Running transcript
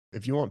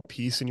if you want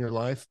peace in your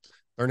life,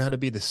 learn how to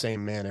be the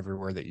same man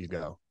everywhere that you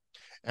go.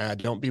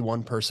 Don't be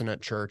one person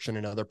at church and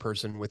another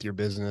person with your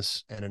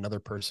business and another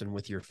person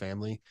with your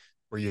family.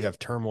 Where you have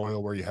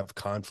turmoil, where you have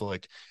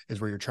conflict, is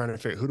where you're trying to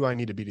figure, who do I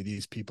need to be to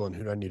these people and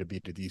who do I need to be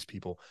to these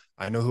people?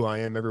 I know who I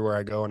am everywhere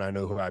I go, and I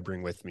know who I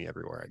bring with me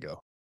everywhere I go.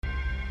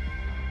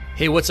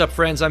 Hey, what's up,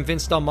 friends? I'm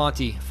Vince Del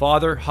Monte,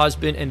 father,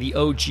 husband, and the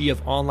OG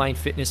of online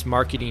fitness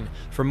marketing.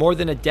 For more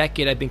than a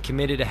decade, I've been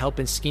committed to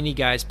helping skinny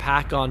guys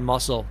pack on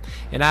muscle.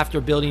 And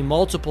after building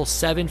multiple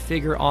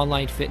seven-figure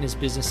online fitness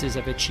businesses,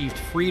 I've achieved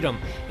freedom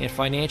and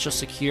financial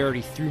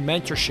security through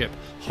mentorship,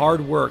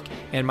 hard work,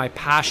 and my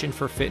passion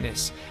for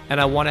fitness. And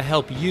I want to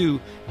help you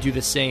do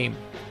the same.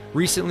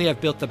 Recently, I've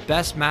built the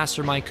best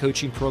mastermind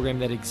coaching program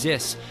that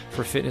exists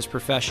for fitness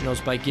professionals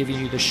by giving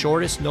you the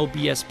shortest, no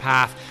BS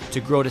path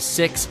to grow to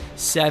 6,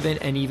 7,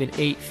 and even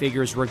 8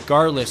 figures,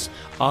 regardless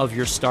of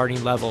your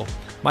starting level.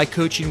 My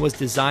coaching was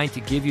designed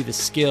to give you the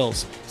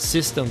skills,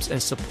 systems,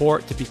 and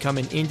support to become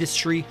an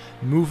industry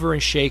mover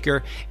and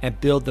shaker and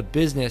build the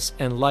business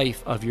and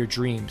life of your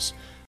dreams.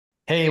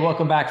 Hey,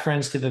 welcome back,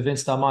 friends, to the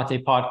Vince Del Monte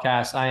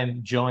podcast. I am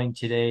joined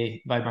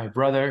today by my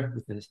brother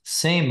with the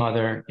same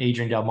mother,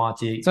 Adrian Del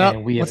Monte. What's up?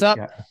 And we What's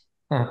have,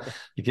 up?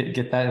 you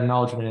get that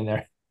acknowledgement in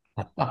there.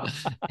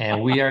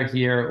 And we are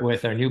here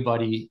with our new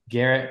buddy,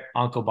 Garrett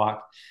Unclebach,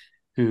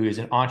 who is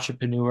an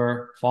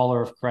entrepreneur,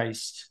 follower of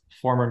Christ,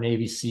 former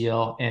Navy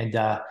SEAL,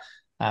 and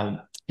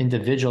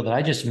individual that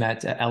I just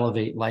met at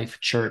Elevate Life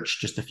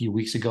Church just a few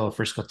weeks ago in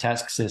Frisco,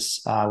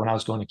 Texas, when I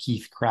was going to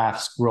Keith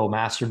Craft's Grow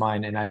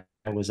Mastermind. And I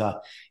was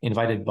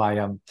invited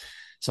by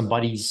some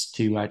buddies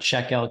to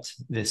check out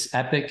this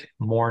epic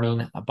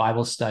morning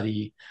Bible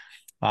study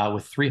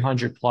with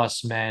 300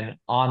 plus men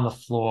on the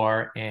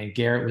floor. And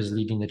Garrett was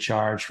leading the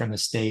charge from the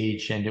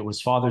stage. And it was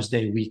Father's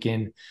Day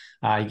weekend.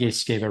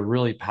 He gave a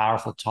really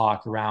powerful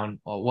talk around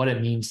what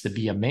it means to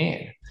be a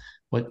man,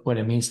 what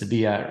it means to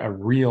be a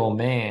real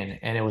man.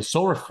 And it was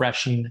so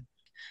refreshing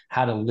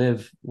how to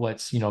live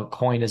what's,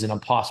 coined as an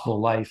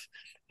impossible life.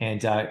 And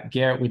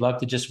Garrett, we'd love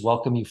to just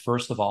welcome you,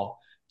 first of all,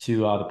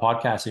 to the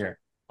podcast here.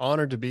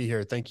 Honored to be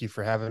here. Thank you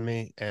for having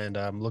me. And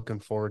I'm looking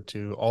forward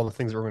to all the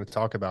things that we're going to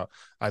talk about.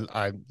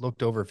 I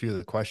looked over a few of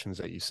the questions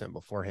that you sent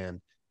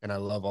beforehand, and I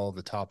love all of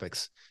the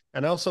topics.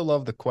 And I also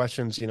love the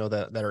questions,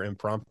 that are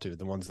impromptu,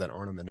 the ones that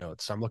aren't in the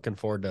notes. So I'm looking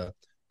forward to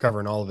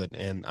covering all of it.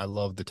 And I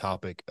love the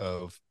topic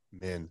of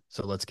men.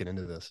 So let's get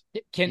into this.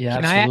 Can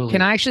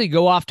I actually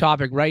go off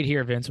topic right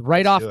here, Vince,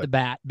 right off the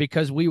bat,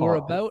 because we were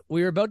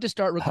about to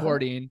start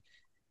recording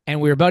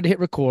and we were about to hit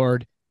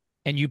record,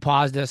 and you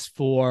paused us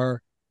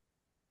for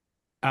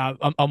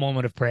a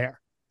moment of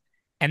prayer.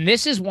 And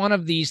this is one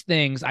of these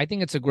things, I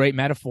think it's a great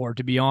metaphor,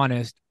 to be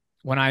honest,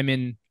 when I'm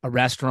in a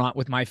restaurant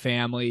with my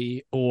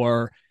family,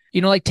 or,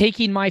 like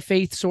taking my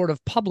faith sort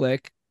of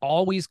public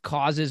always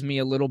causes me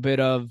a little bit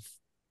of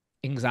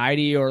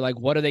anxiety, or like,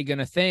 what are they going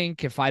to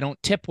think if I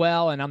don't tip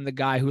well? And I'm the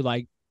guy who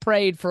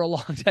prayed for a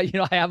long time.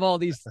 I have all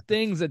these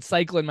things that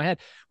cycle in my head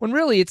when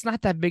really it's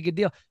not that big a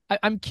deal.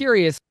 I'm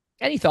curious,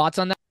 any thoughts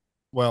on that?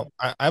 Well,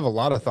 I have a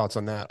lot of thoughts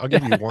on that. I'll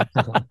give you one.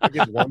 I'll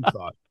give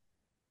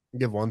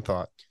one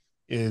thought.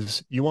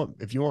 Is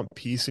if you want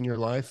peace in your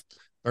life,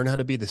 learn how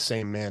to be the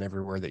same man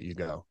everywhere that you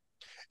go.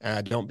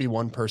 Don't be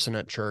one person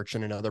at church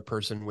and another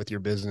person with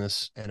your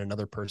business and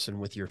another person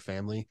with your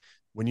family.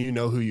 When you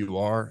know who you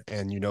are,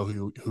 and you know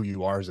who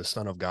you are as a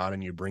son of God,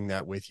 and you bring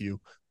that with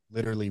you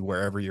literally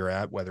wherever you're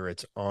at, whether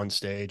it's on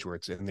stage, where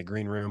it's in the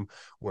green room,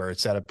 where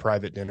it's at a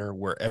private dinner,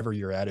 wherever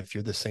you're at, if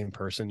you're the same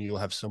person, you'll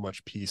have so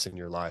much peace in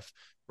your life.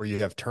 Where you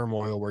have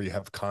turmoil, where you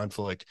have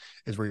conflict,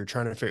 is where you're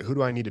trying to figure, who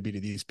do I need to be to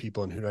these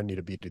people and who do I need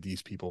to be to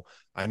these people?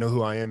 I know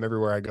who I am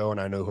everywhere I go,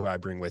 and I know who I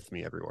bring with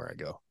me everywhere I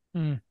go.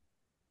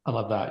 I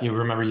love that. You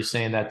remember you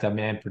saying that the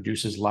man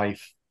produces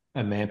life,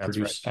 a man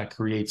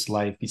creates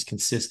life. He's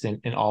consistent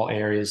in all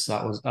areas.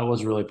 That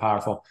was really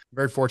powerful.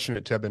 Very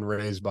fortunate to have been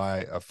raised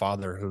by a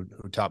father who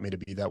taught me to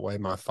be that way.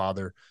 My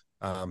father,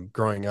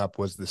 growing up,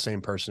 was the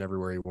same person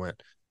everywhere he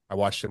went. I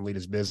watched him lead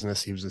his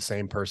business. He was the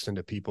same person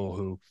to people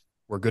who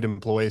were good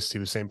employees. He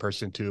was the same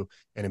person to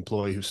an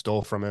employee who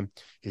stole from him.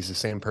 He's the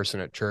same person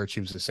at church. He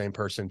was the same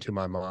person to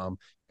my mom.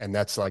 And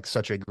that's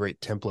such a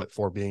great template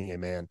for being a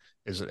man.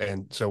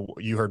 And so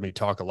you heard me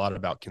talk a lot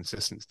about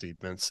consistency,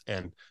 Vince.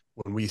 And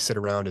when we sit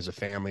around as a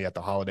family at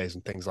the holidays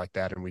and things like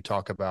that, and we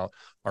talk about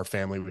our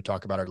family, we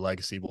talk about our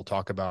legacy, we'll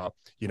talk about,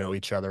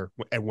 each other.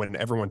 And when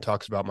everyone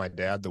talks about my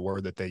dad, the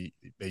word that they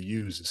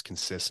use is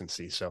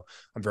consistency. So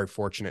I'm very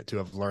fortunate to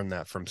have learned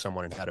that from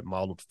someone and had it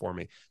modeled for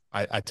me.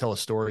 I tell a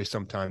story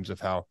sometimes of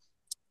how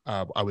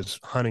I was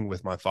hunting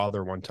with my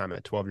father one time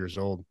at 12 years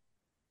old.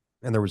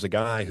 And there was a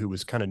guy who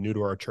was kind of new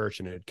to our church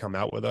and had come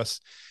out with us.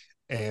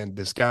 And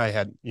this guy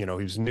had, he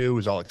was new,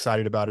 was all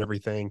excited about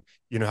everything.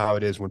 You know how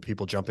it is when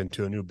people jump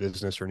into a new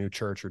business or new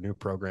church or new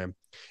program.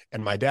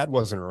 And my dad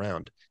wasn't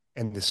around.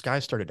 And this guy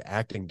started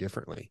acting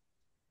differently.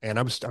 And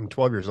I'm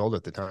 12 years old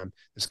at the time.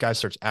 This guy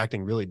starts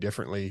acting really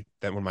differently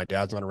than when my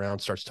dad's not around,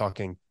 starts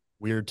talking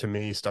weird to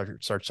me,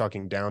 starts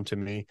talking down to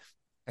me.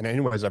 And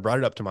anyways, I brought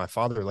it up to my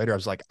father later. I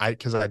was like,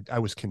 because I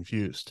was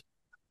confused.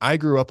 I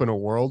grew up in a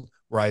world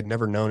where I had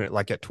never known it.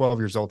 Like at 12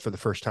 years old, for the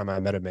first time, I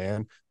met a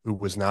man who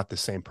was not the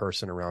same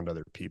person around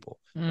other people.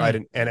 Right.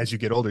 And as you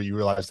get older, you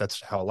realize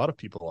that's how a lot of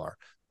people are.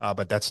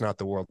 But that's not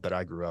the world that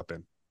I grew up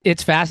in.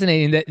 It's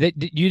fascinating that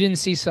you didn't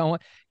see someone,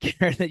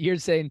 Garrett, that you're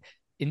saying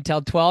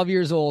until 12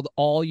 years old,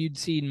 all you'd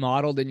seen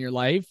modeled in your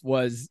life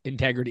was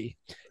integrity.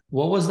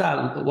 What was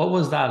that? What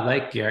was that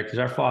like, Garrett? Because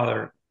our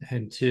father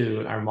and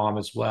too, our mom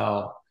as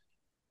well,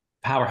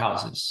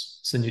 powerhouses.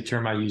 It's a new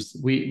term I used.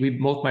 We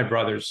both my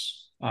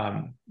brothers,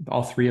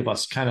 all three of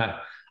us, kind of.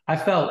 I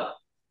felt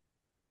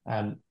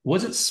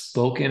wasn't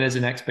spoken as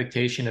an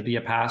expectation to be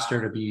a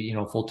pastor, to be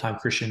full-time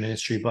Christian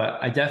ministry, but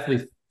I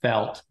definitely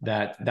felt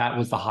that that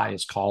was the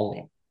highest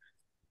calling,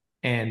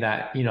 and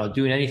that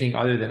doing anything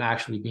other than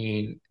actually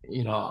being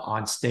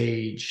on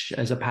stage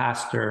as a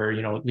pastor,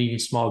 leading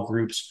small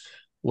groups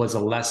was a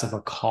less of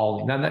a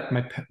calling. Now that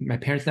my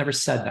parents never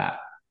said that,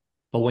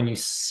 but when you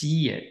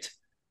see it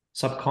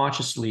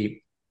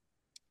subconsciously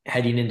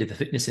heading into the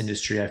fitness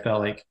industry, I felt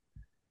like,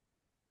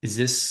 is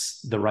this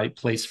the right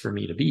place for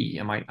me to be?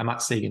 I'm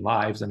not saving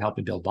lives, I'm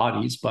helping build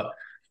bodies, but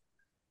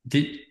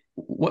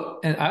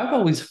and I've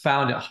always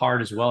found it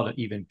hard as well to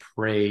even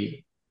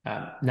pray.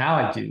 Now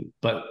I do,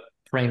 but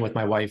praying with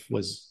my wife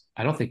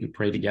I don't think we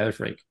prayed together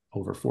for like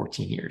over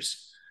 14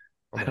 years.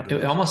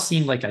 It almost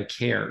seemed like I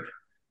cared.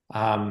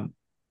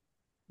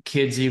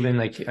 Kids, even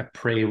like I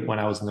pray when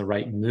I was in the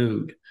right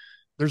mood.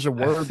 There's a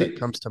word that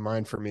comes to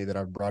mind for me that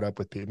I've brought up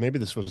with people. Maybe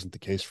this wasn't the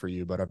case for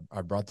you, but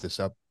I brought this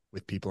up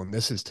with people, and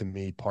this is to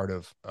me part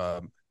of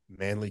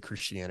manly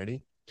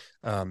Christianity.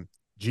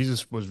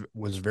 Jesus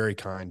was very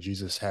kind.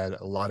 Jesus had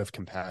a lot of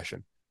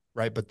compassion,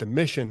 right? But the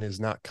mission is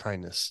not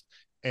kindness.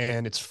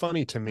 And it's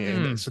funny to me.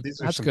 And so these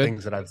are some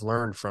things that I've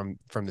learned from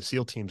the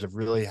SEAL teams, of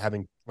really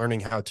learning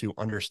how to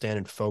understand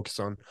and focus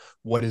on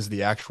what is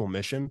the actual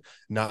mission,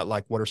 not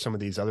like what are some of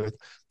these other,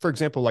 for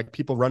example, like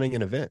people running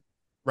an event,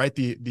 right?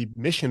 The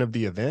mission of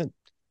the event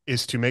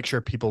is to make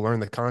sure people learn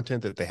the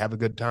content, that they have a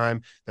good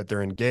time, that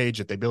they're engaged,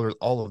 that they build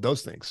all of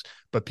those things.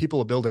 But people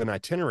will build an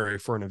itinerary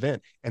for an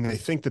event, and they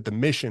think that the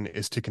mission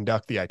is to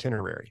conduct the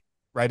itinerary,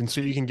 right? And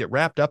so you can get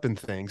wrapped up in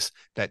things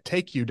that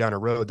take you down a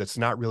road that's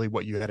not really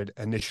what you had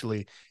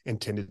initially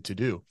intended to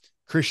do.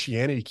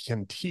 Christianity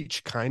can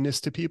teach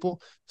kindness to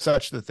people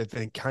such that they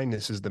think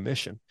kindness is the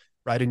mission,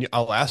 right? And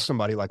I'll ask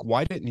somebody like,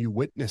 why didn't you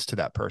witness to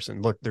that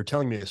person? Look, they're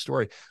telling me a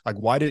story. Like,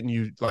 why didn't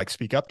you like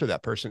speak up to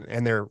that person?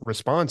 And their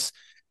response,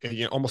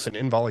 almost an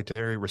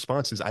involuntary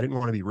response, is, I didn't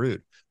want to be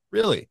rude.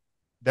 Really?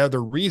 The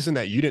reason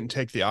that you didn't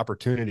take the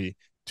opportunity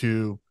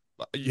to,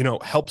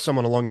 help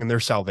someone along in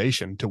their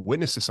salvation, to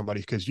witness to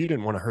somebody, because you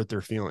didn't want to hurt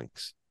their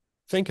feelings.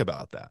 Think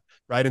about that,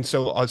 right? And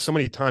so so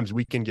many times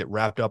we can get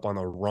wrapped up on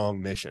the wrong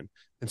mission.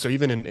 And so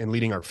even in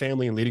leading our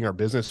family and leading our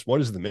business,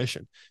 what is the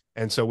mission?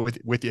 And so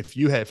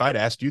if I'd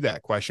asked you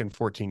that question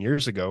 14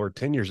 years ago or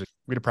 10 years ago,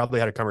 we'd have probably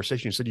had a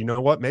conversation. You said, you know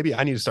what, maybe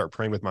I need to start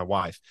praying with my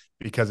wife,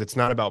 because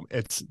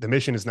the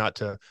mission is not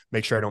to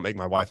make sure I don't make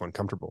my wife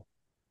uncomfortable.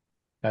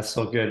 That's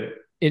so good.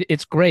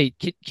 It's great.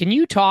 Can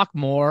you talk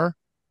more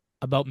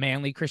about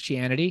manly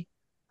Christianity?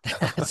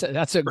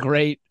 That's a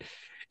great,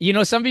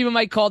 some people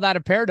might call that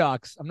a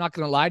paradox. I'm not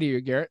going to lie to you,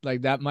 Garrett.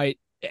 Like that might,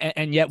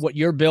 and yet what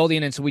you're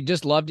building. And so we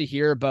just love to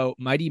hear about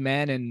Mighty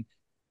Men. And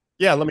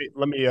yeah, let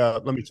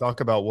me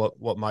talk about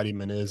what Mighty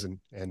Men is,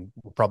 and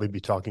we'll probably be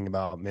talking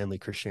about manly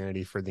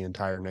Christianity for the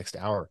entire next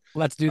hour.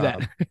 Let's do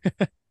that.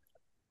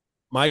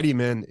 Mighty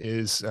Men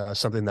is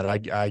something that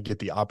I get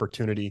the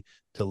opportunity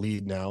to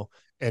lead now.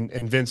 And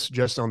Vince,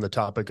 just on the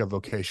topic of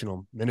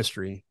vocational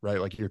ministry, right?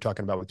 Like you're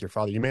talking about with your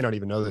father, you may not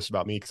even know this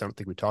about me, because I don't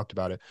think we talked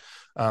about it.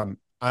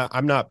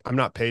 I'm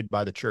not paid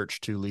by the church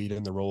to lead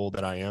in the role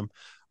that I am.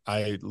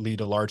 I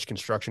lead a large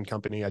construction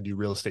company. I do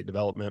real estate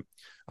development.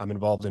 I'm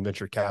involved in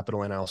venture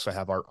capital, and I also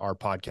have our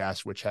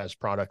podcast, which has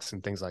products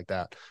and things like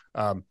that.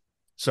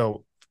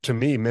 So to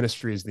me,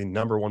 ministry is the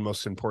number one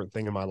most important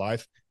thing in my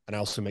life. And I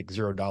also make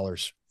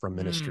 $0 from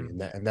ministry.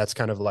 And that's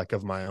kind of like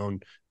of my own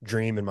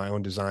dream and my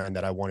own design,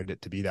 that I wanted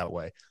it to be that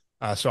way.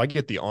 So I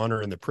get the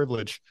honor and the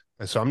privilege.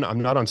 And so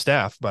I'm not on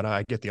staff, but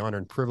I get the honor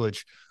and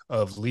privilege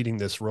of leading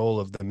this role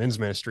of the men's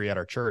ministry at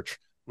our church,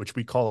 which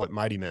we call it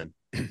Mighty Men.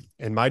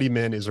 And Mighty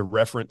Men is a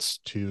reference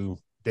to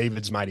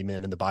David's mighty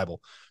men in the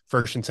Bible.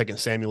 1st and 2nd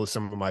Samuel is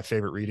some of my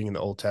favorite reading in the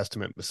Old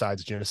Testament,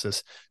 besides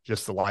Genesis,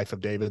 just the life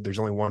of David. There's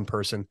only one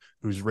person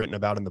who's written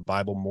about in the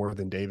Bible more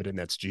than David, and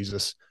that's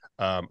Jesus.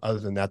 Other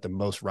than that, the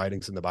most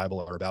writings in the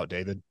Bible are about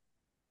David,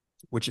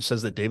 which it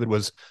says that David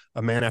was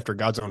a man after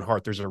God's own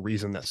heart. There's a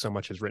reason that so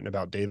much is written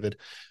about David.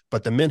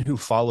 But the men who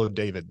followed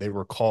David, they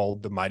were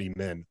called the mighty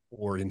men,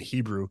 or in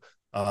Hebrew,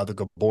 the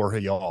Gabor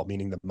Hayal,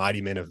 meaning the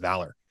mighty men of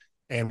valor.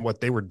 And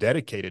what they were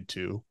dedicated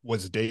to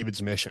was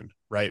David's mission,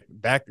 right?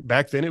 Back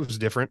then it was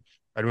different.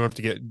 I don't have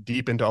to get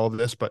deep into all of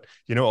this, but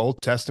Old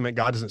Testament,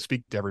 God doesn't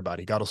speak to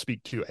everybody. God will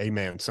speak to a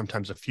man,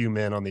 sometimes a few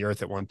men on the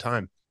earth at one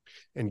time.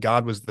 And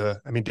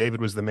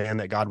David was the man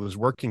that God was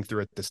working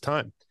through at this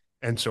time.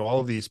 And so all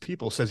of these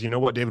people says, you know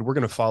what, David, we're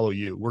going to follow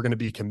you. We're going to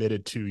be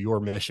committed to your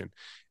mission.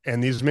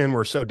 And these men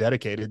were so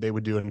dedicated, they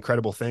would do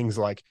incredible things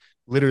like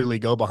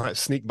literally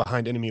sneak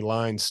behind enemy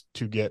lines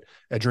to get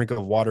a drink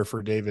of water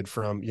for David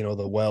from,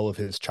 the well of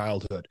his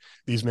childhood.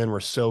 These men were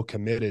so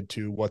committed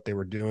to what they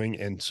were doing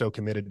and so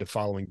committed to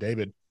following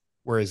David.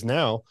 Whereas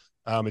now,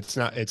 it's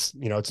not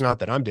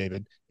that I'm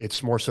David.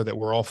 It's more so that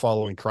we're all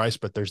following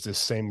Christ, but there's this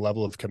same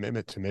level of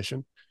commitment to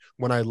mission.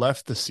 When I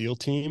left the SEAL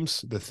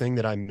teams, the thing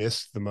that I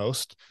missed the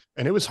most,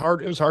 and it was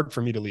hard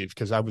for me to leave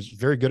because I was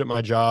very good at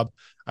my job.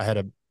 I had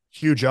a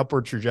huge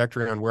upward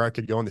trajectory on where I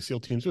could go in the SEAL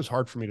teams. It was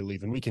hard for me to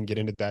leave, and we can get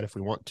into that if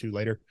we want to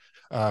later.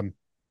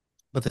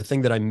 But the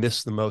thing that I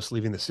missed the most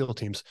leaving the SEAL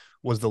teams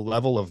was the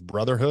level of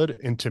brotherhood.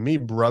 And to me,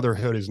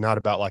 brotherhood is not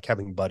about like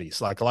having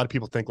buddies. Like a lot of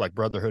people think like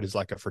brotherhood is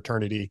like a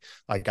fraternity.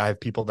 Like I have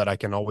people that I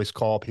can always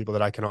call, people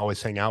that I can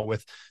always hang out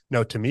with.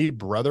 No, to me,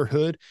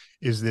 brotherhood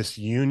is this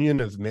union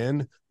of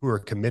men who are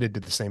committed to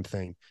the same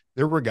thing.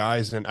 There were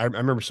guys, and I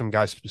remember some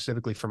guys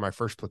specifically from my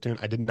first platoon.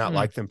 I did not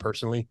like them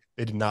personally.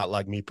 They did not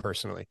like me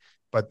personally.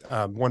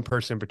 But one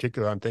person in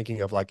particular, I'm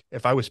thinking of, like,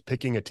 if I was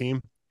picking a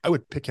team, I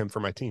would pick him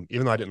for my team,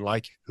 even though I didn't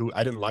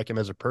like him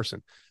as a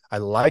person.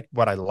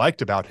 What I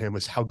liked about him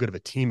was how good of a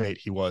teammate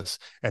he was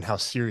and how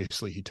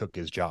seriously he took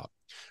his job.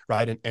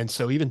 Right. And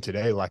so even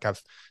today, like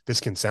this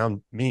can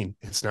sound mean.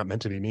 It's not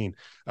meant to be mean.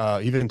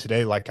 Even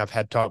today, like I've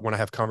had talk when I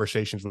have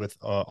conversations with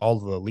all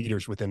the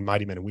leaders within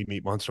Mighty Men, and we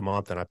meet once a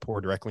month and I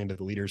pour directly into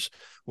the leaders.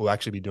 We'll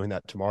actually be doing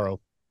that tomorrow.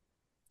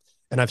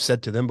 And I've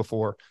said to them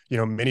before,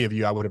 many of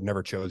you, I would have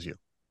never chose you.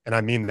 And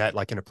I mean that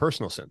like in a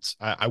personal sense.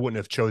 I wouldn't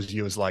have chose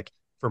you as like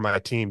for my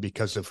team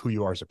because of who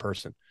you are as a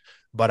person,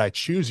 but I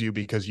choose you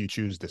because you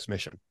choose this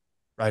mission.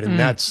 Right. And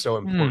that's so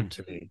important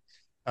to me.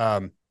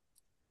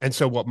 And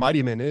so what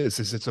Mighty Men is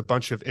it's a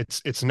bunch of,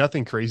 it's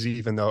nothing crazy,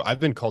 even though I've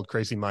been called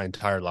crazy my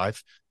entire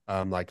life.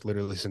 Like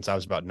literally since I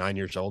was about 9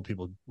 years old,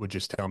 people would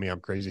just tell me I'm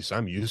crazy. So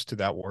I'm used to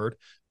that word.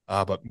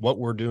 But what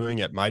we're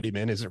doing at Mighty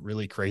Men isn't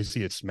really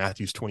crazy. It's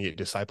Matthew's 28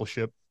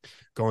 discipleship.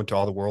 Go into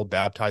all the world,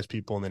 baptize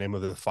people in the name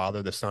of the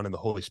Father, the Son, and the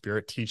Holy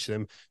Spirit. Teach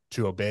them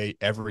to obey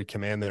every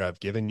command that I've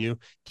given you.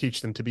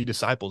 Teach them to be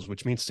disciples,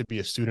 which means to be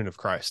a student of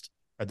Christ.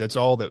 That's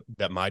all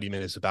that Mighty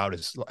Men is about,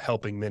 is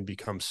helping men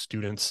become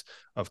students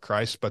of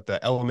Christ. But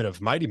the element of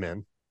Mighty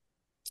Men,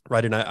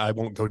 right, and I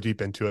won't go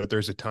deep into it.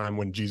 There's a time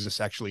when Jesus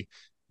actually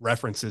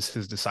references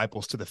his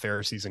disciples to the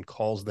Pharisees and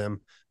calls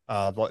them,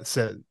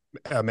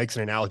 makes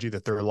an analogy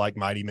that they're like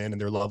mighty men in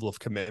their level of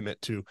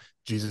commitment to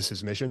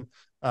Jesus's mission.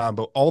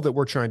 But all that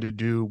we're trying to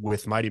do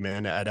with Mighty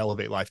Men at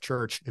Elevate Life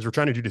Church is we're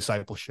trying to do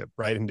discipleship,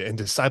 right? And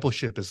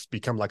discipleship has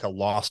become like a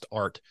lost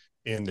art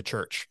in the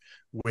church,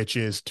 which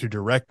is to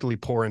directly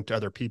pour into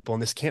other people.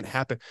 And this can't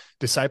happen.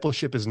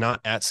 Discipleship is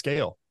not at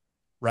scale,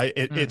 right?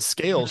 It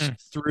scales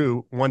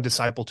through one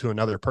disciple to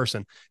another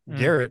person.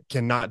 Garrett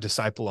cannot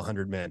disciple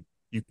 100 men.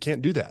 You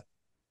can't do that,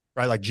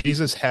 right? Like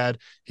Jesus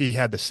he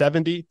had the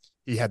 70,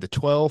 he had the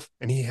 12,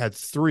 and he had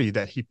 3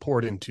 that he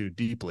poured into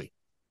deeply,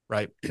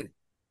 right?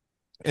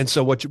 And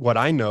so what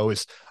I know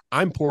is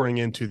I'm pouring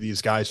into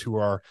these guys who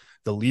are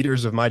the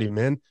leaders of Mighty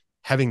Men,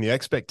 having the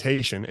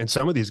expectation, and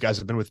some of these guys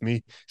have been with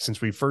me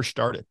since we first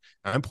started.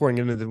 I'm pouring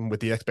into them with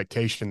the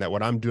expectation that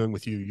what I'm doing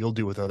with you, you'll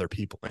do with other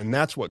people. And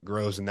that's what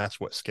grows and that's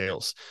what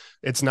scales.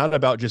 It's not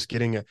about just you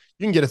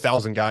can get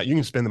 1,000 guys, you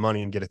can spend the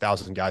money and get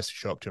 1,000 guys to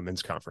show up to a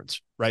men's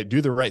conference, right?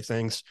 Do the right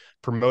things,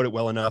 promote it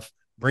well enough,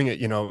 bring it,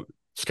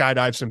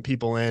 skydive some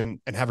people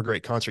in and have a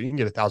great concert. You can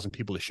get 1,000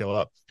 people to show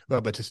up.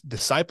 But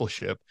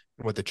discipleship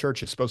and what the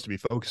church is supposed to be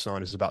focused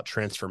on is about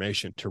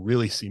transformation, to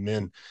really see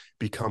men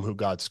become who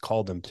God's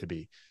called them to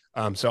be.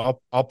 So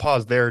I'll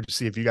pause there to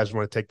see if you guys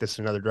want to take this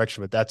in another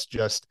direction, but that's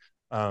just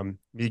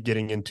me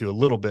getting into a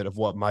little bit of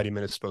what Mighty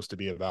Men is supposed to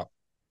be about.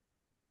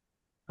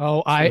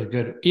 Oh,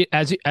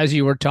 as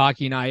you were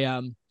talking,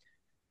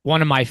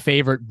 one of my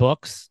favorite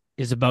books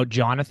is about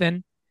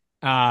Jonathan.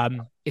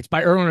 It's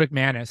by Erwin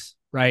McManus,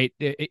 right?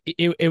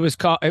 It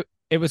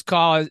was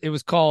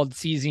called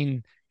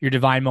Seizing Your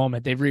Divine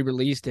Moment. They've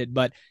re-released it,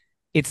 but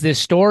it's this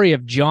story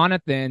of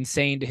Jonathan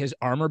saying to his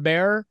armor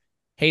bearer,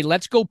 "Hey,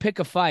 let's go pick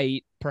a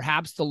fight.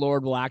 Perhaps the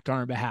Lord will act on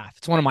our behalf."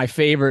 It's one of my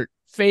favorite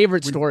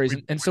stories.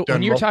 And so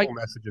when you're talking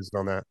messages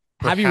on that,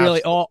 have you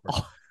really? Oh,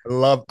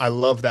 I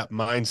love that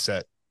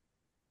mindset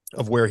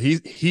of where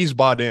he's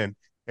bought in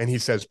and he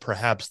says,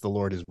 perhaps the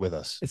Lord is with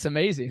us. It's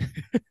amazing.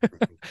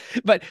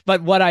 but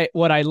what I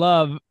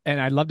love,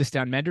 and I'd love to stay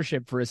on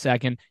mentorship for a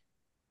second,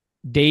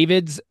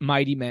 David's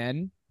Mighty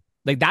Men,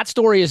 like that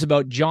story is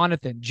about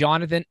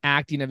Jonathan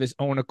acting of his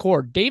own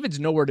accord. David's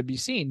nowhere to be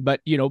seen, but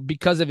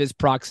because of his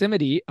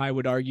proximity, I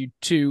would argue,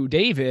 to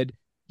David,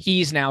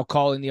 he's now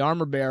calling the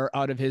armor bearer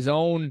out of his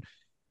own.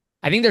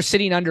 I think they're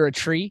sitting under a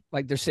tree,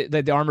 like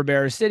the armor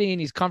bearer is sitting.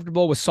 He's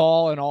comfortable with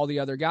Saul and all the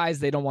other guys.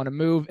 They don't want to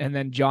move. And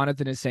then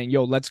Jonathan is saying,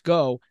 "Yo, let's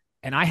go."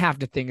 And I have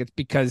to think it's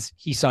because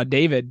he saw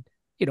David,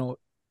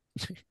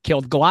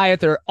 killed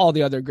Goliath, or all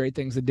the other great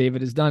things that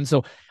David has done.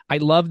 So I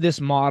love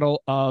this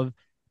model of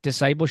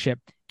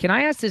discipleship. Can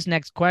I ask this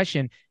next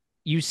question?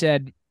 You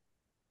said,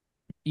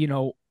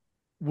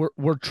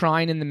 we're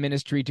trying in the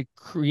ministry to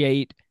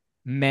create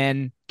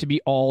men to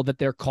be all that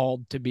they're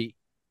called to be.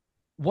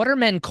 What are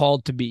men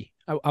called to be?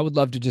 I would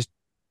love to just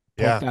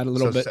poke that a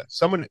little bit.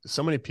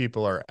 So many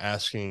people are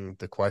asking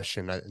the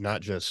question,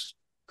 not just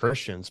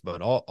Christians,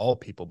 but all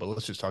people, but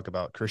let's just talk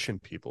about Christian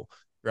people.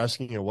 They're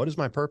asking, what is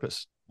my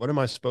purpose? What am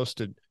I supposed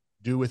to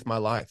do with my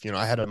life?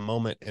 I had a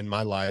moment in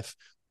my life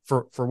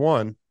for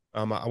one,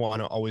 I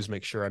want to always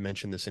make sure I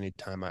mention this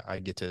anytime I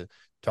get to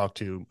talk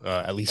to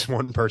at least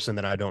one person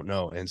that I don't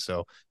know. And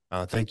so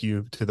thank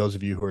you to those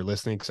of you who are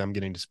listening, because I'm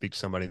getting to speak to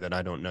somebody that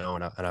I don't know.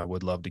 And I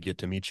would love to get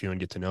to meet you and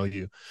get to know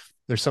you.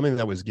 There's something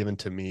that was given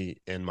to me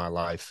in my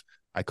life.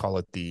 I call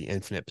it the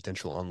infinite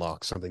potential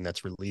unlock, something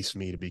that's released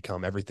me to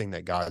become everything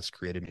that God's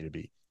created me to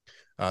be.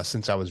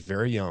 Since I was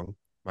very young,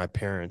 my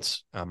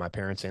parents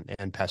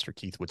and Pastor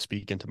Keith would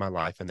speak into my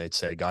life, and they'd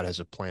say, God has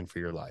a plan for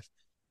your life.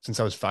 Since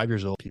I was 5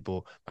 years old,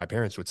 my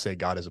parents would say,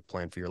 God has a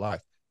plan for your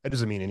life. That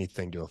doesn't mean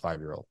anything to a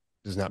 5-year-old.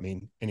 It does not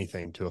mean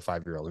anything to a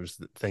 5-year-old. It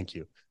was thank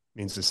you. It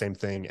means the same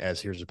thing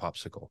as here's a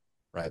popsicle,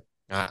 right?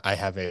 I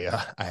have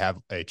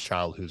a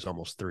child who's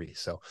almost 3,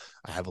 so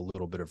I have a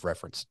little bit of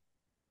reference.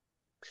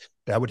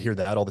 I would hear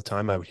that all the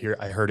time. I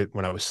heard it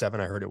when I was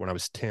 7. I heard it when I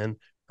was 10,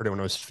 heard it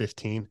when I was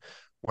 15.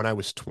 When I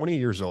was 20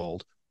 years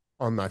old,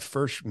 on my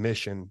first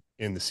mission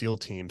in the SEAL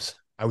teams,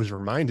 I was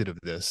reminded of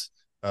this,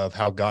 of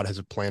how God has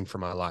a plan for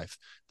my life.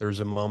 There was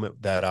a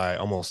moment that I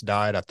almost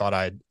died. I thought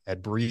I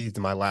had breathed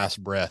my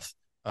last breath,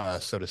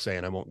 so to say,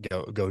 and I won't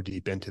go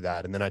deep into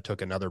that. And then I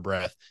took another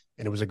breath,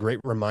 and it was a great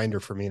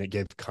reminder for me, and it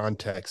gave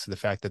context to the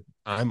fact that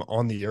I'm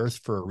on the earth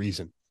for a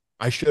reason.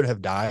 I should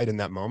have died in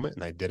that moment,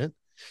 and I didn't.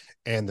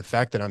 And the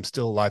fact that I'm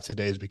still alive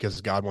today is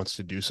because God wants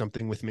to do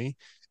something with me.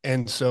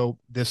 And so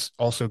this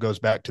also goes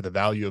back to the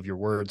value of your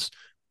words.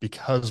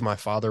 Because my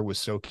father was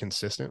so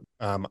consistent,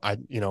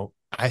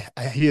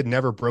 he had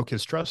never broke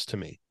his trust to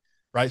me,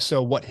 right?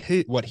 So what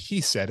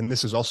he said, and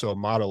this is also a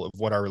model of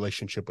what our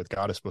relationship with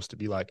God is supposed to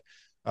be like.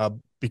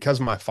 Because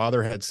my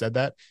father had said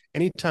that,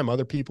 anytime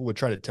other people would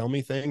try to tell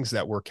me things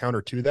that were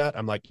counter to that,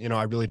 I'm like,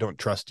 I really don't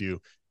trust you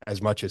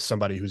as much as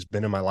somebody who's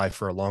been in my life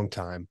for a long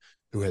time,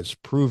 who has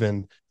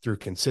proven through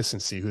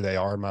consistency who they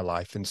are in my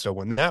life. And so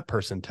when that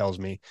person tells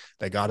me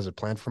that God has a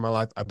plan for my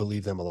life, I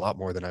believe them a lot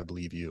more than I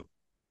believe you.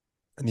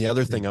 And the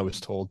other thing I was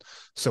told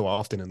so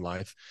often in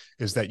life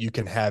is that you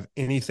can have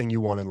anything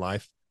you want in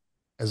life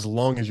as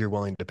long as you're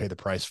willing to pay the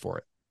price for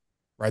it,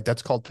 right?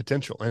 That's called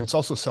potential. And it's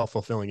also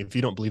self-fulfilling. If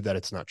you don't believe that,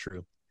 it's not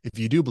true. If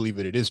you do believe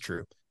that it is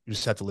true, you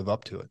just have to live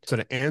up to it. So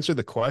to answer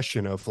the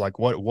question of like,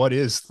 what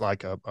is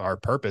like our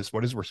purpose?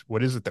 What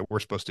is it that we're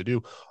supposed to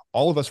do?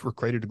 All of us were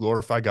created to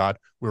glorify God.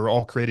 We were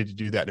all created to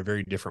do that in a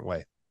very different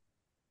way,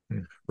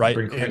 right?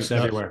 Bring Christ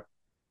everywhere.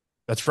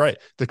 That's right.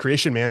 The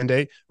creation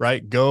mandate,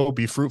 right? Go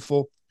be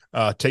fruitful.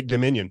 Take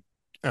dominion,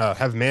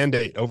 have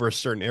mandate over a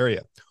certain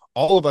area.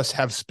 All of us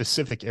have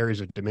specific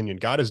areas of dominion.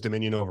 God has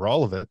dominion over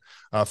all of it.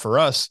 For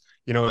us,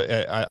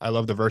 I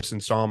love the verse in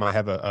Psalm. I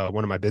have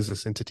one of my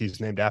business entities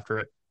named after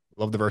it.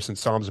 Love the verse in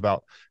Psalms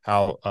about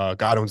how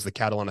God owns the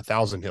cattle on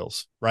 1,000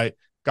 hills, right?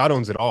 God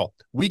owns it all.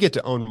 We get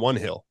to own one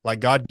hill.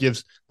 God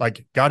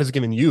has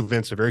given you,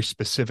 Vince, a very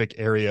specific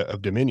area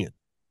of dominion,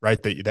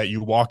 right? That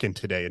you walk in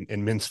today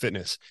in men's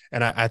fitness.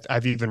 And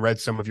I've even read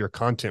some of your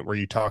content where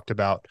you talked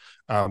about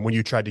when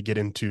you tried to get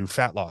into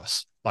fat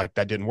loss, like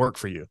that didn't work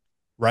for you,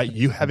 right?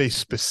 You have a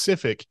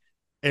specific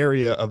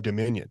area of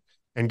dominion,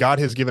 and God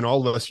has given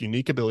all of us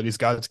unique abilities.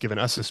 God's given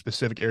us a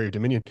specific area of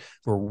dominion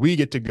where we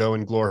get to go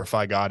and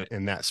glorify God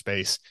in that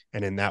space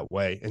and in that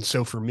way. And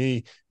so for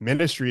me,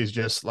 ministry is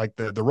just like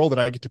the role that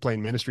I get to play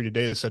in ministry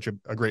today is such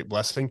a great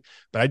blessing,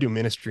 but I do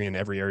ministry in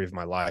every area of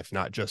my life,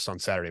 not just on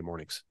Saturday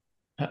mornings.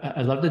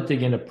 I'd love to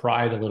dig into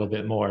pride a little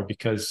bit more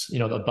because,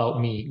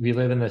 about me, we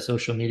live in the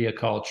social media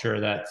culture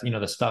that,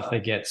 the stuff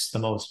that gets the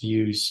most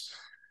views,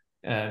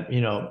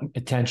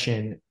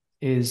 attention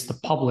is the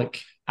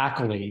public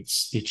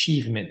accolades, the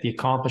achievement, the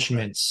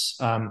accomplishments.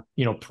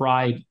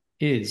 Pride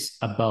is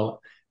about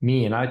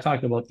me. And I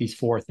talked about these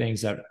 4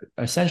 things that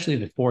essentially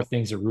the 4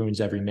 things that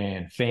ruins every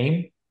man: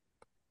 fame,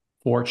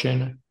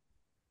 fortune,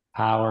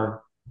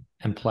 power,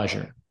 and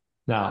pleasure.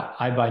 Now,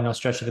 I, by no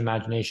stretch of the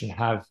imagination,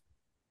 have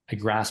a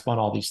grasp on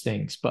all these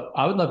things, but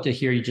I would love to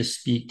hear you just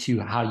speak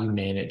to how you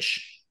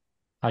manage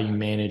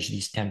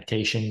these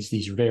temptations,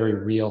 these very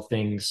real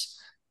things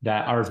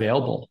that are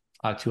available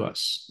to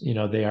us.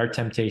 They are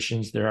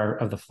temptations. They are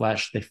of the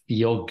flesh. They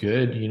feel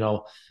good.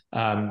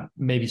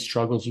 Maybe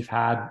struggles you've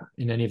had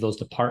in any of those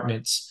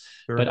departments.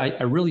 Sure. But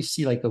I really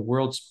see the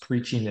world's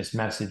preaching this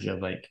message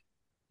of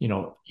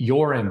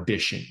your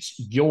ambitions,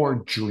 your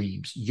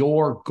dreams,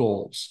 your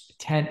goals,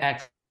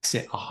 10x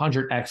it,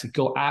 100x it,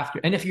 go after.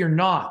 And if you're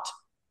not,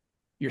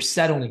 you're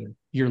settling,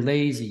 you're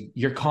lazy,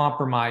 you're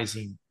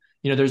compromising.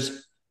 And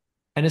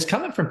it's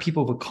coming from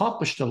people who've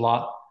accomplished a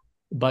lot,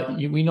 but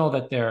we know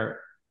that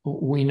they're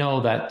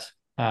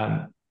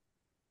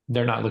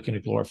not looking to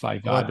glorify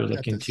God. They're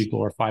looking to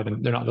glorify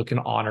them. They're not looking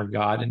to honor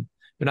God, and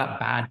they're not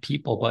bad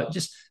people. But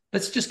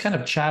let's just kind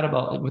of chat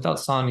about without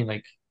sounding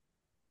like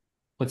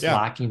what's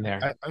lacking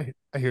there.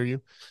 I hear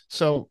you.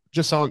 So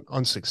just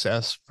on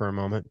success for a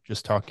moment,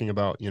 just talking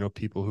about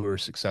people who are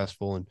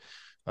successful and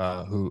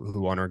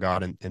who honor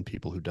God and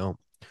people who don't.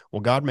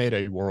 Well, God made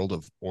a world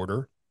of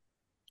order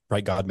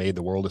right? God made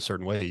the world a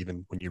certain way.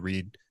 Even when you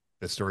read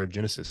the story of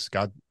Genesis,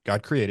 God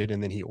created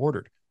and then he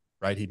ordered,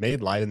 right? He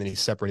made light and then he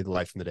separated the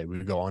light from the day. We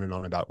would go on and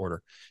on about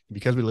order. And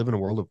because we live in a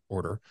world of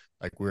order,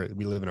 like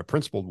we live in a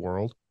principled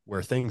world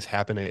where things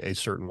happen a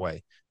certain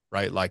way,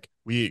 right? Like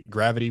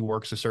gravity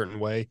works a certain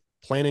way.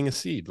 Planting a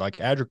seed, like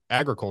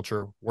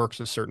agriculture, works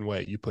a certain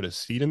way. You put a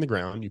seed in the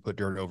ground, you put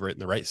dirt over it in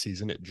the right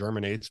season, it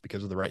germinates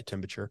because of the right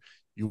temperature.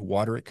 You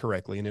water it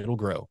correctly and it'll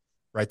grow,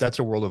 right? That's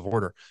a world of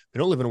order. We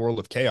don't live in a world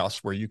of chaos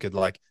where you could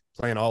like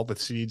plant all the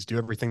seeds, do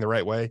everything the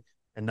right way,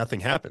 and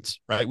nothing happens,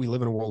 right? We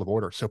live in a world of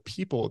order. So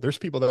there's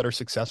people that are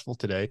successful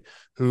today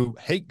who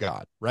hate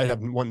God, right?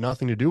 Want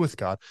nothing to do with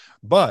God,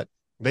 but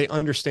they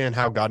understand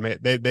how God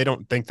made. They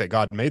don't think that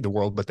God made the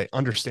world, but they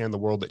understand the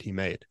world that he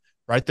made.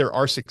 Right? There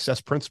are success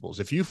principles.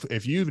 If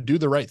you do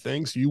the right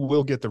things, you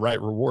will get the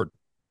right reward.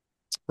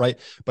 Right.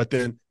 But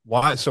then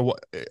why? So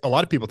a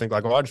lot of people think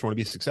like, oh, I just want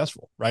to be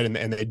successful. Right.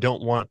 And they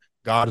don't want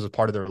God as a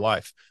part of their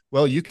life.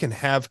 Well, you can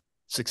have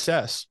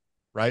success,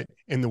 right,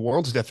 in the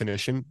world's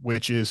definition,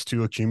 which is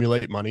to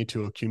accumulate money,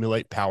 to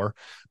accumulate power.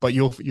 But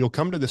you'll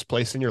come to this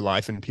place in your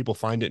life and people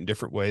find it in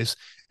different ways.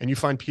 And you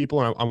find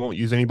people, and I won't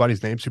use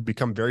anybody's names, who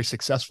become very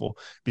successful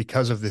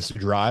because of this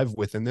drive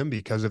within them,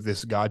 because of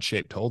this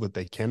God-shaped hole that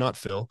they cannot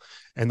fill.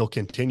 And they'll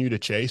continue to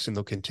chase and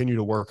they'll continue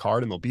to work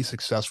hard and they'll be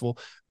successful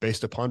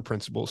based upon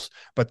principles.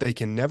 But they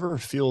can never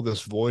feel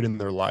this void in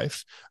their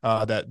life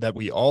that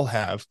we all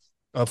have,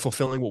 of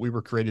fulfilling what we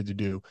were created to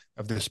do,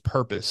 of this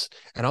purpose.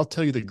 And I'll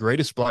tell you, the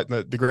greatest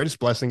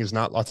blessing is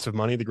not lots of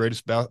money. The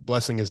greatest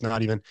blessing is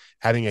not even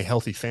having a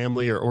healthy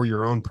family or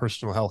your own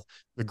personal health.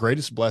 The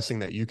greatest blessing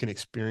that you can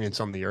experience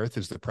on the earth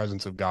is the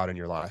presence of God in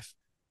your life.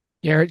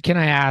 Garrett, can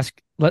I ask,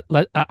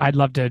 I'd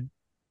love to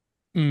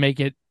make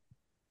it,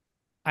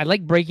 I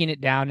like breaking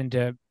it down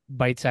into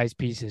bite-sized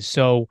pieces.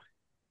 So,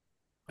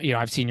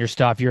 I've seen your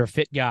stuff. You're a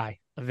fit guy,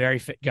 a very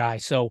fit guy.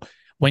 So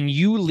when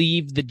you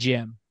leave the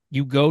gym,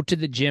 you go to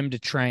the gym to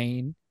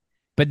train,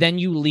 but then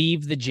you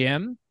leave the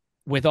gym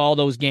with all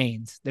those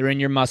gains. They're in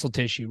your muscle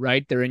tissue,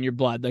 right? They're in your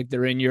blood. Like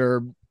they're in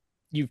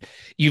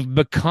you've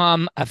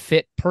become a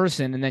fit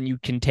person, and then you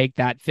can take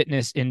that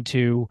fitness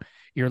into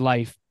your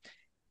life.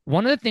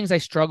 One of the things I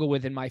struggle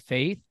with in my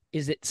faith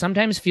is it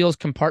sometimes feels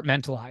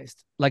compartmentalized.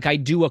 Like I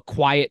do a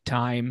quiet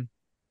time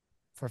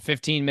for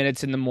 15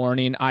 minutes in the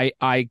morning.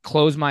 I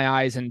close my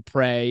eyes and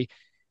pray,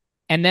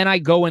 and then I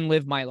go and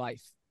live my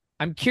life.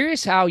 I'm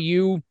curious how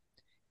you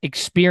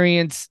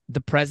experience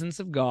the presence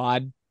of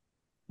God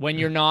when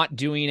you're not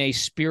doing a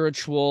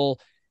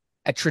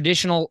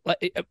traditional,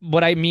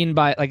 what I mean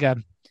by like a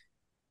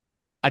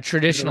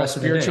traditional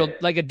spiritual,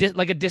 like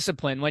a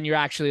discipline, when you're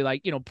actually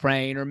like,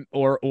 praying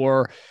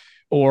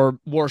or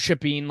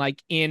worshiping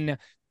like in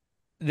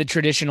the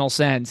traditional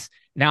sense.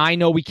 Now I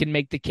know we can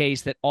make the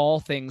case that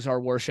all things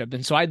are worship.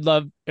 And so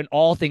and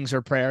all things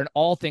are prayer and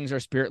all things are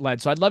spirit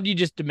led. So I'd love you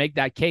just to make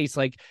that case.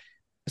 Like,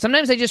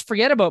 sometimes I just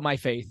forget about my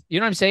faith. You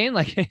know what I'm saying?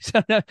 Like,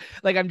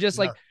 I'm just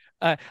like,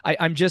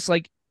 I'm just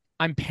like,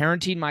 I'm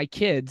parenting my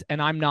kids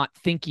and I'm not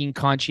thinking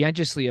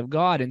conscientiously of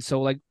God. And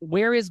so like,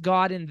 where is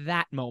God in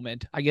that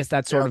moment? I guess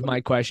that's sort of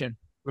my question.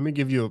 Let me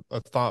give you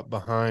a thought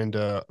behind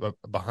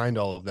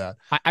all of that.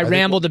 I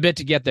rambled a bit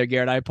to get there,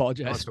 Garrett. I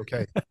apologize. No, it's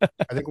okay.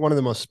 I think one of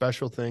the most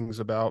special things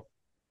about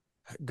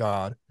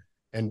God,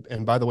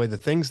 and by the way, the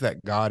things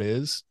that God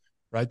is,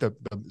 right? The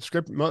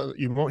script,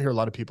 you won't hear a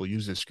lot of people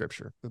use this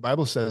scripture. The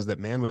Bible says that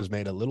man was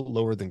made a little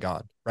lower than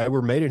God, right?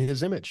 We're made in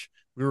his image.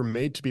 We were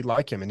made to be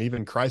like him. And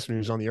even Christ, when he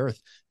was on the earth,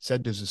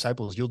 said to his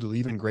disciples, you'll do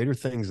even greater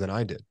things than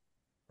I did,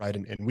 right?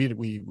 And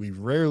we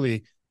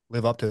rarely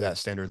live up to that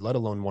standard, let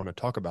alone want to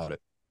talk about it.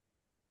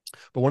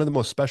 But one of the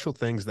most special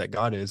things that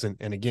God is, and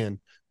again,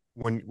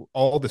 when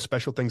all the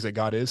special things that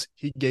God is,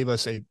 he gave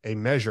us a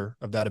measure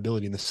of that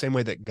ability. In the same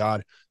way that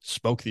God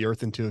spoke the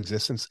earth into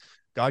existence,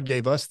 God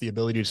gave us the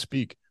ability to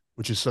speak,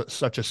 which is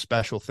such a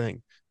special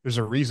thing. There's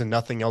a reason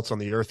nothing else on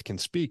the earth can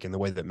speak in the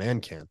way that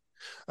man can.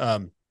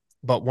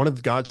 But one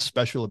of God's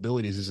special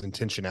abilities is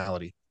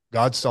intentionality.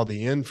 God saw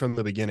the end from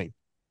the beginning.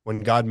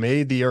 When God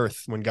made the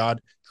earth, when God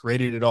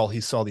created it all,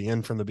 he saw the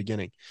end from the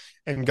beginning.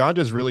 And God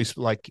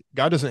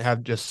doesn't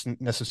have just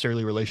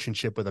necessarily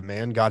relationship with a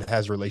man. God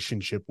has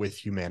relationship with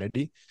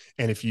humanity.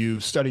 And if you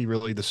study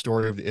really the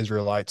story of the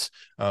Israelites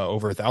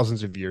over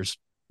thousands of years,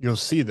 you'll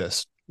see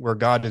this, where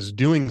God is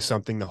doing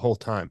something the whole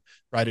time,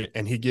 right?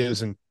 And he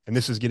gives, and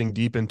this is getting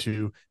deep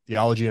into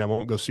theology, and I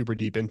won't go super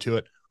deep into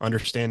it,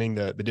 understanding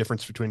the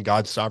difference between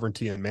God's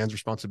sovereignty and man's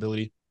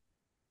responsibility.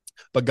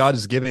 But God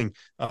is giving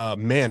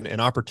man an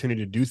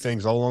opportunity to do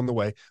things all along the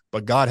way,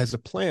 but God has a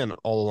plan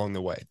all along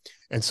the way.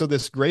 And so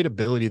this great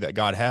ability that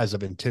God has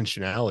of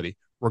intentionality,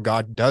 where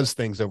God does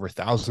things over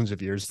thousands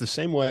of years, the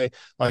same way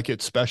like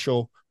it's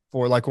special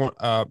for like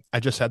I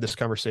just had this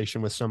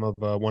conversation with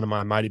one of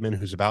my mighty men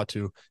who's about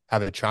to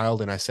have a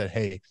child. And I said,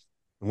 hey,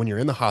 when you're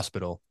in the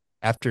hospital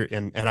after,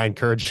 and I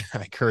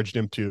encouraged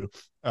him to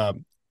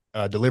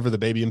deliver the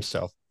baby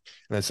himself.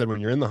 And I said, when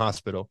you're in the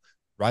hospital,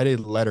 write a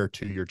letter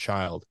to your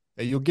child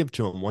that you'll give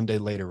to them one day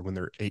later when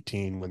they're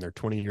 18, when they're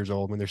 20 years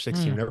old, when they're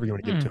 16, whenever you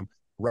want to give to them.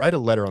 Write a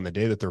letter on the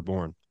day that they're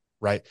born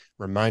right?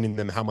 Reminding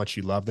them how much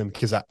you love them.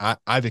 Because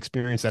I've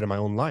experienced that in my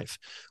own life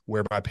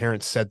where my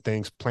parents said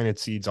things, planted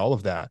seeds, all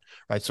of that,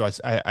 right? So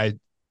I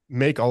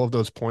make all of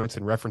those points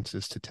and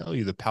references to tell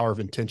you the power of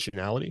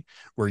intentionality,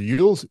 where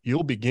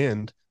you'll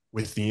begin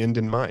with the end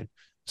in mind.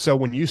 So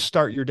when you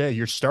start your day,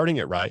 you're starting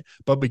it right,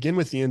 but begin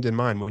with the end in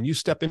mind. When you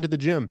step into the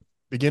gym,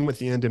 begin with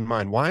the end in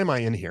mind. Why am I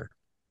in here?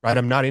 Right?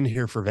 I'm not in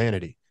here for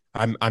vanity.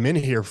 I'm in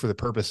here for the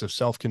purpose of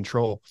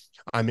self-control.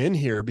 I'm in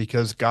here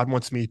because God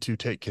wants me to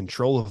take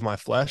control of my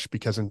flesh,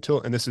 because and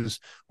this is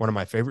one of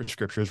my favorite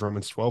scriptures,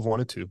 Romans 12,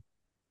 1-2.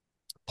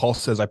 Paul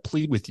says, I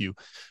plead with you,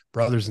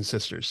 brothers and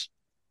sisters,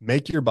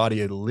 make your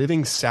body a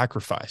living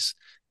sacrifice.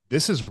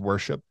 This is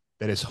worship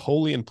that is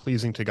holy and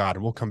pleasing to God.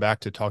 And we'll come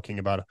back to talking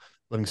about a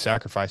living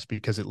sacrifice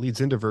because it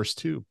leads into verse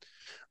 2,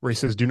 where he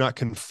says, do not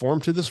conform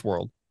to this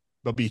world,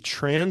 but be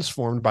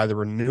transformed by the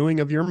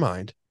renewing of your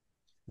mind.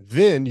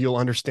 Then you'll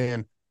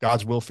understand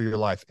God's will for your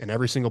life. And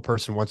every single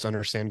person wants to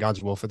understand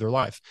God's will for their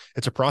life.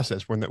 It's a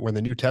process. When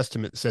the New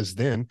Testament says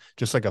then,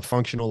 just like a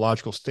functional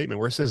logical statement,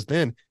 where it says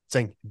then,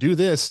 saying do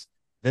this,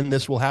 then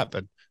this will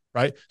happen,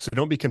 right? So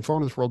don't be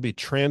conformed to this world, be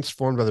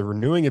transformed by the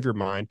renewing of your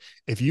mind.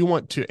 If you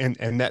want to,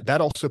 and that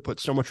also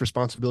puts so much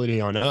responsibility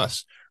on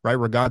us, right?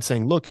 Where God's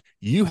saying, look,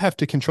 you have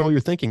to control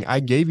your thinking. I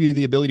gave you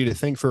the ability to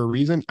think for a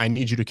reason. I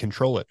need you to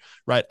control it,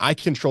 right? I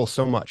control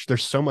so much.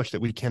 There's so much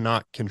that we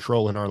cannot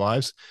control in our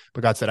lives,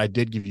 but God said, I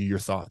did give you your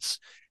thoughts.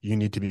 You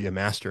need to be a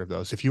master of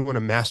those. If you want to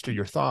master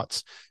your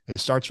thoughts, it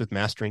starts with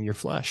mastering your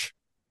flesh,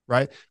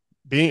 right?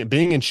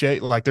 Being in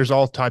shape, like there's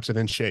all types of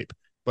in shape,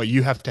 but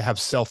you have to have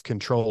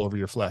self-control over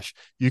your flesh.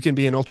 You can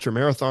be an ultra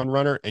marathon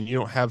runner and you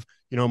don't have,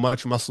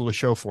 much muscle to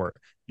show for it.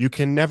 You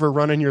can never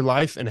run in your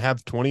life and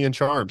have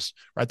 20-inch arms,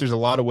 right? There's a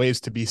lot of ways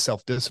to be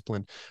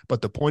self-disciplined,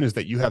 but the point is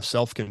that you have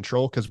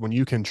self-control, because when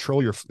you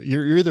control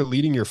you're either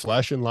leading your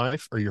flesh in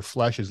life or your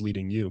flesh is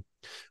leading you.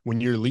 When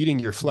you're leading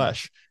your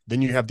flesh,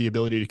 then you have the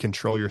ability to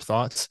control your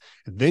thoughts.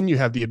 Then you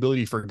have the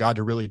ability for God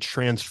to really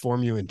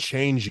transform you and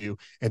change you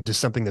into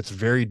something that's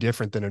very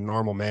different than a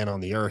normal man on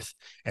the earth.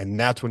 And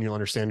that's when you'll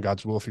understand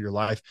God's will for your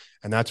life.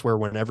 And that's where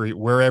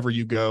wherever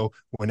you go,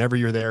 whenever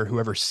you're there,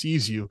 whoever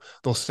sees you,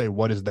 they'll say,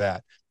 what is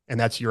that? And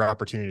that's your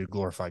opportunity to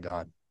glorify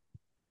God.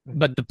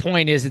 But the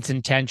point is, it's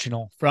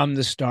intentional from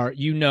the start.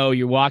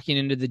 You're walking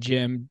into the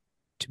gym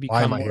to become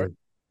Why am I here?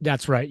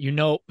 That's right.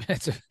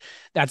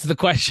 That's the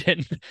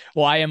question.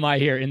 Why am I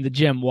here in the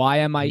gym? Why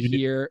am I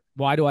here?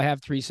 Why do I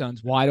have 3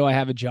 sons? Why do I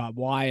have a job?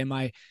 Why am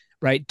I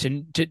right?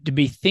 To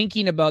be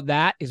thinking about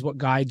that is what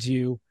guides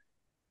you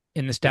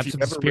in the steps of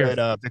the Spirit. If you've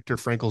ever read Viktor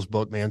Frankl's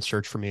book, Man's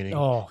Search for Meaning.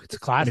 Oh, it's a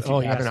classic. And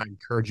if you haven't, I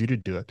encourage you to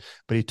do it.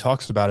 But he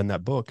talks about in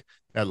that book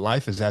that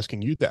life is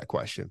asking you that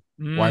question.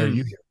 Why are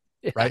you here?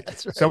 Yeah, right?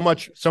 So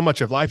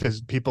much of life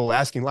is people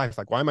asking life,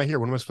 like, why am I here?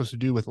 What am I supposed to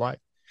do with life?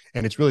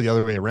 And it's really the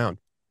other way around.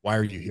 Why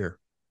are you here?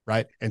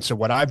 Right. And so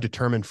what I've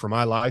determined for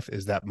my life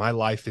is that my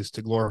life is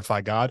to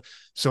glorify God.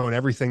 So in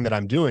everything that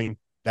I'm doing,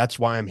 that's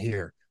why I'm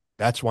here.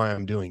 That's why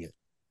I'm doing it.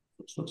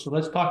 So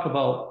let's talk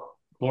about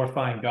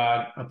glorifying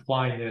God,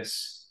 applying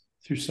this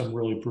through some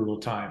really brutal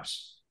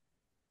times.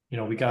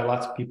 We got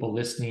lots of people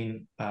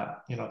listening.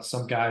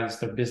 Some guys,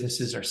 their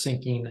businesses are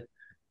sinking.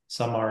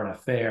 Some are in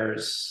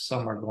affairs.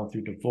 Some are going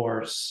through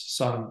divorce.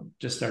 Some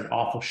just are in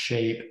awful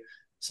shape.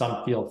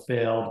 Some feel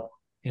failed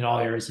in all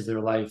areas of their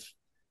life.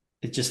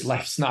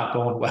 Life's not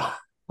going well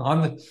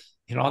on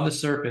the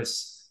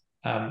surface.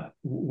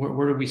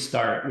 Where do we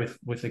start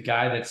with a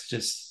guy that's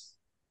just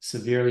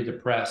severely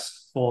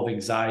depressed, full of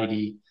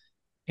anxiety,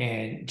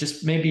 and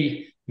just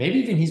maybe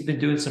even he's been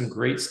doing some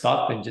great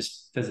stuff and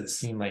just doesn't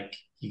seem like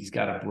he's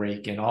got a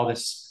break, and all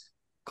this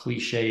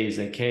cliches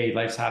like, hey,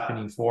 life's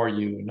happening for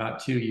you,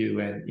 not to you,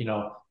 and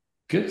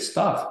good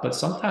stuff. But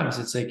sometimes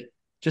it's like,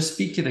 just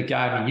speak to the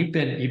guy. I mean, you've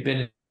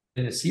been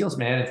in the SEALs,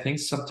 man, and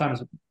things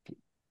sometimes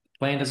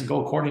plan doesn't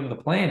go according to the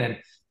plan. And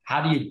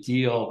how do you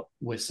deal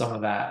with some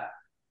of that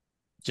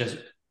just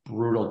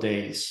brutal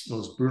days,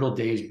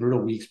 brutal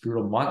weeks,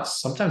 brutal months,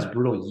 sometimes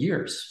brutal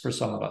years for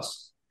some of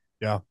us?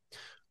 Yeah.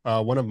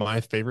 One of my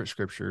favorite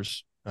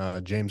scriptures,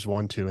 James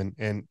 1:2,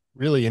 and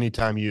really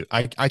anytime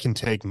I can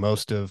take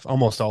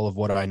almost all of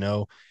what I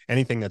know,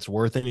 anything that's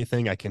worth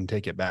anything, I can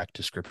take it back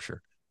to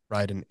scripture.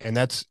 Right. And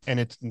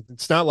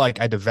it's not like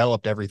I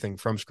developed everything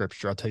from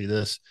scripture. I'll tell you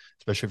this,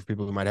 especially for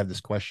people who might have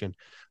this question.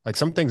 Like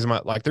some things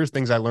there's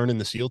things I learned in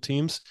the SEAL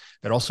teams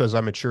that also, as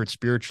I matured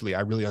spiritually,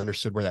 I really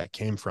understood where that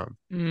came from.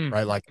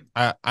 Right. Like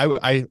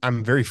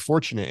I'm very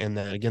fortunate in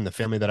that, again, the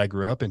family that I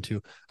grew up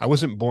into, I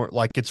wasn't born,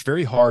 like, it's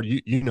very hard.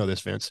 You know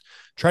this, Vince,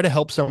 try to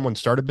help someone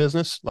start a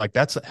business. Like,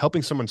 that's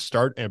helping someone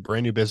start a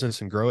brand new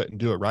business and grow it and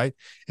do it right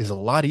is a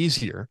lot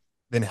easier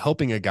than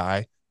helping a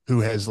guy who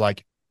has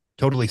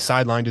totally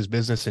sidelined his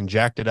business and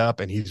jacked it up,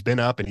 and he's been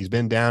up and he's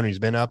been down and he's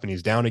been up and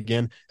he's down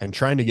again, and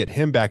trying to get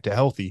him back to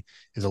healthy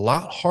is a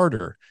lot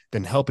harder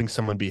than helping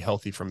someone be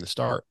healthy from the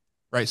start.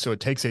 Right. So it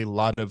takes a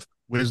lot of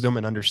wisdom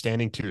and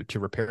understanding to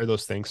repair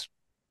those things.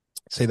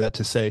 Say that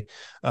to say,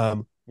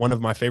 one one of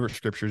my favorite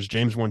scriptures,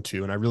 James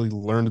 1:2, and I really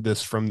learned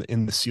this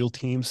in the SEAL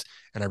teams,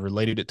 and I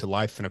related it to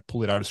life, and I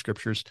pulled it out of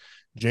scriptures.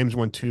 James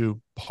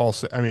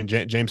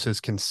 1:2, James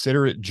says,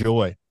 consider it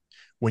joy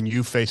when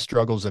you face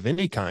struggles of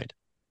any kind.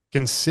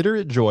 Consider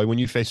it joy when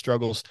you face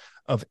struggles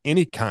of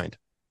any kind,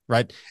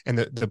 right? And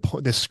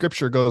the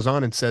scripture goes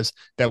on and says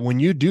that when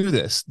you do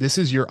this, this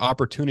is your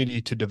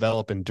opportunity to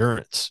develop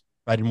endurance,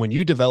 right? And when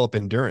you develop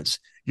endurance,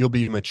 you'll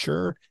be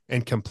mature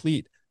and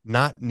complete,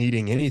 not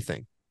needing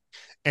anything.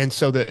 And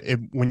so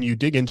when you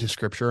dig into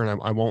scripture,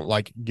 and I won't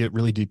like get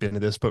really deep into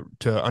this, but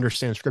to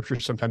understand scripture,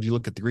 sometimes you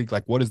look at the Greek,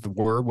 like what is the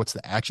word? What's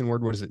the action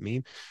word? What does it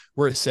mean?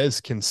 Where it says,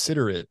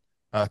 consider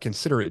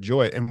it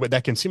joy. And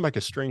that can seem like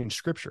a strange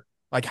scripture.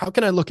 Like, how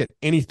can I look at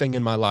anything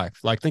in my life?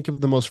 Like, think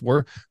of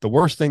the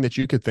worst thing that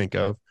you could think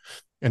of.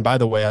 And by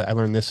the way, I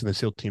learned this in the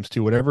SEAL teams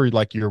too. Whatever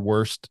like your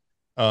worst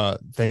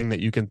thing that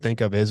you can think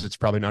of is, it's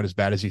probably not as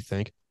bad as you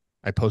think.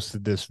 I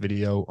posted this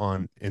video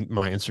in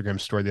my Instagram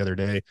story the other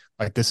day.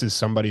 Like, this is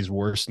somebody's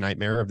worst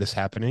nightmare of this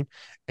happening.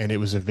 And it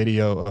was a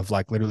video of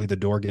like literally the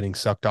door getting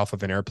sucked off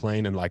of an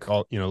airplane, and like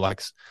all,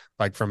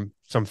 like from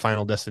some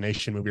Final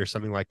Destination movie or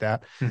something like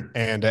that.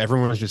 And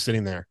everyone was just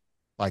sitting there.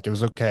 Like, it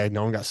was okay.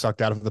 No one got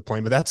sucked out of the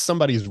plane, but that's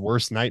somebody's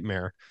worst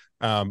nightmare.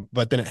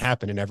 But then it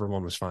happened and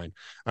everyone was fine.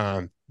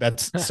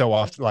 That's so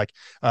often, like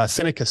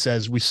Seneca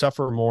says, we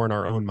suffer more in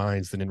our own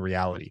minds than in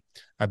reality.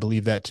 I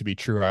believe that to be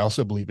true. I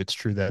also believe it's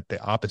true that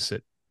the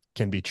opposite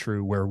can be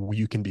true, where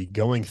you can be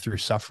going through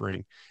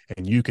suffering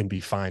and you can be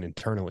fine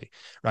internally,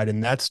 right?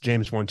 And that's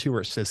James 1:2, where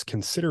it says,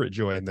 consider it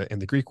joy. And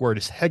the Greek word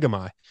is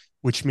hegemai,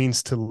 which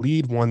means to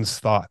lead one's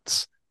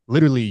thoughts.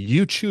 Literally,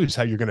 you choose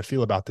how you're going to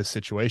feel about this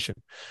situation,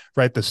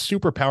 right? The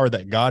superpower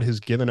that God has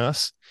given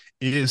us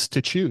is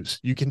to choose.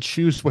 You can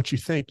choose what you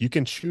think. You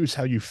can choose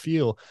how you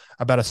feel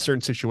about a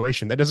certain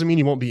situation. That doesn't mean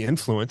you won't be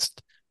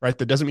influenced, right?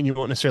 That doesn't mean you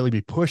won't necessarily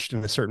be pushed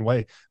in a certain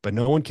way, but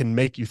no one can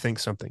make you think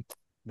something.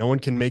 No one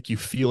can make you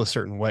feel a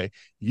certain way.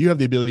 You have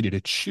the ability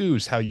to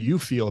choose how you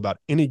feel about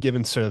any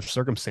given set of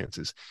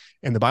circumstances.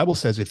 And the Bible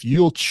says, if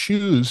you'll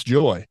choose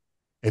joy,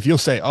 if you'll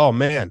say, oh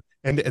man,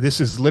 and this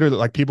is literally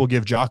like, people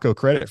give Jocko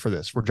credit for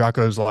this, where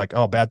Jocko's like,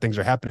 oh, bad things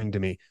are happening to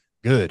me.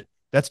 Good.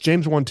 That's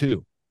James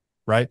 1:2,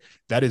 right?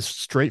 That is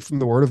straight from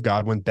the word of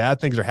God. When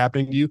bad things are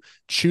happening to you,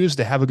 choose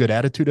to have a good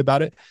attitude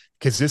about it,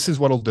 because this is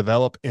what will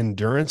develop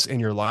endurance in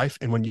your life.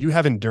 And when you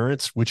have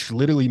endurance, which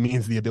literally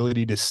means the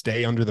ability to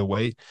stay under the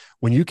weight,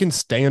 when you can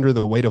stay under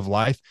the weight of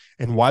life,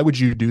 and why would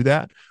you do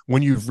that?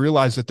 When you've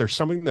realized that there's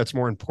something that's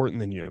more important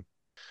than you.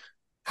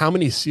 How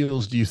many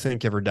SEALs do you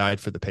think ever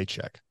died for the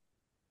paycheck?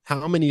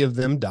 How many of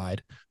them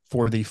died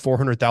for the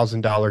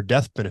 $400,000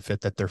 death benefit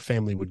that their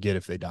family would get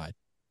if they died?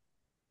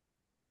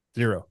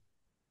 Zero.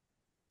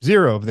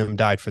 Zero of them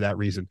died for that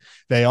reason.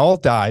 They all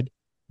died.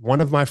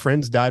 One of my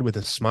friends died with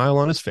a smile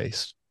on his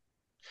face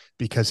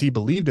because he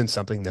believed in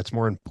something that's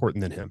more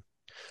important than him,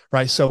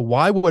 right? So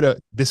why would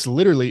this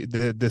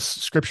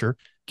scripture,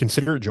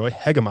 consider it joy,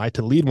 hegemai,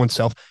 to lead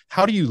oneself.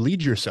 How do you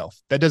lead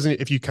yourself? That doesn't,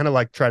 if you kind of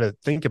like try to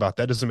think about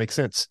that, doesn't make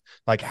sense.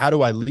 Like, how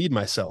do I lead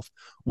myself?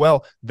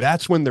 Well,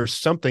 that's when there's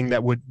something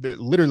that would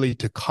literally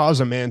to cause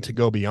a man to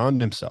go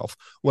beyond himself.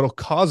 What'll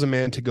cause a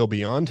man to go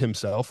beyond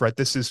himself, right?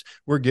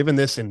 We're given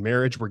this in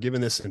marriage, we're given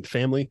this in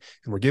family,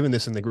 and we're given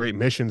this in the great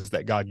missions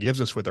that God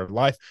gives us with our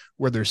life,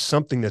 where there's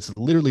something that's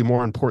literally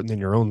more important than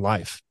your own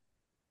life.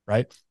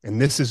 Right. And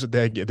this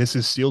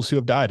is SEALs who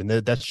have died. And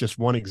that's just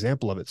one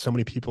example of it. So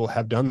many people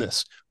have done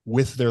this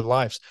with their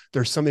lives.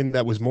 There's something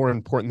that was more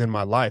important than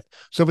my life.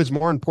 So if it's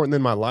more important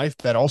than my life,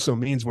 that also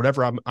means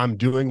whatever I'm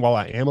doing while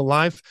I am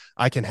alive,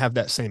 I can have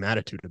that same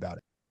attitude about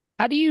it.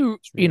 How do you,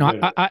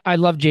 I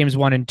love James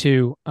 1 and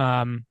 2,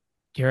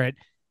 Garrett.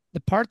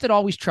 The part that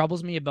always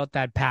troubles me about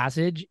that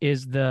passage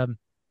is the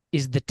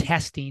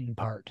testing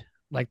part.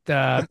 Like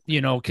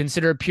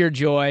consider it pure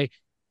joy,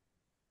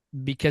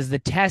 because the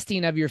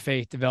testing of your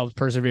faith develops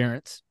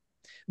perseverance.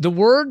 The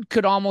word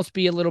could almost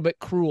be a little bit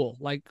cruel.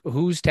 Like,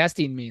 who's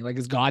testing me? Like,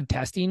 is God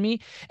testing me?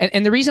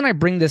 And the reason I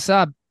bring this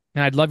up,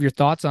 and I'd love your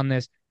thoughts on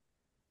this,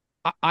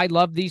 I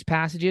love these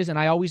passages, and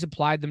I always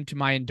applied them to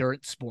my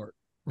endurance sport,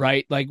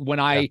 right? Like when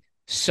I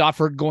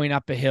suffered going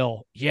up a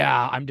hill,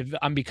 I'm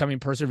becoming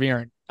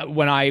perseverant.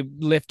 When I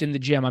lift in the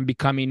gym, I'm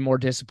becoming more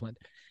disciplined.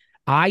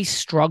 I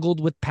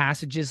struggled with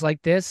passages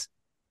like this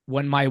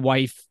when my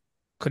wife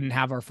couldn't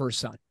have our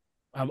first son.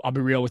 I'll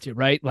be real with you,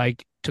 right?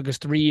 Like, took us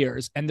 3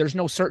 years, and there's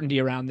no certainty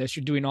around this.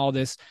 You're doing all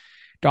this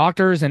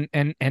doctors and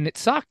it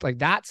sucked. Like,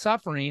 that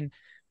suffering,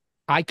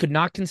 I could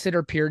not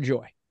consider pure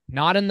joy,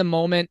 not in the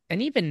moment.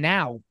 And even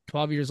now,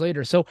 12 years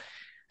later. So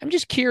I'm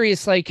just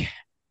curious, like,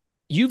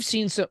 you've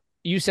seen, so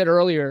you said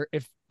earlier,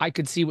 if I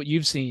could see what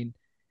you've seen,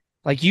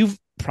 like, you've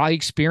probably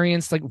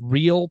experienced like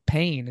real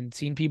pain and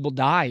seen people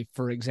die,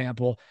 for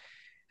example.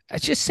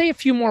 Let's just say a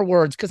few more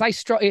words, because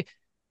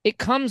it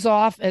comes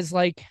off as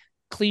like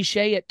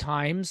cliche at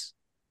times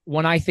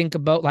when I think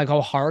about like how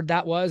hard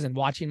that was and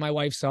watching my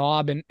wife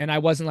sob, and I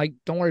wasn't like,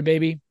 don't worry,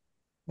 baby,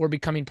 we're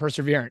becoming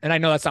perseverant. And I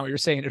know that's not what you're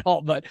saying at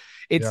all, but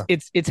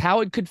it's how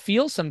it could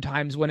feel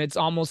sometimes when it's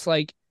almost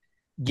like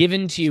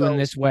given to you in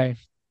this way.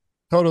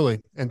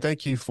 Totally. And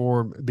thank you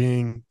for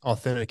being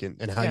authentic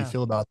and how you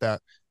feel about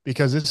that,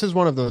 because this is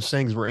one of those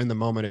things where in the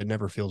moment it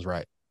never feels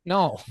right.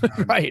 No,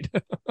 right.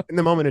 In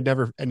the moment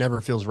it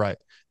never feels right.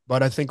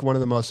 But I think one of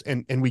the most,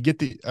 and we get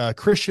the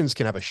Christians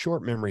can have a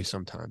short memory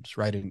sometimes,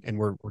 right? And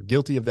we're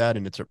guilty of that,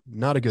 and it's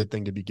not a good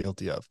thing to be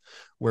guilty of,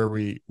 where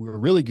we're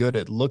really good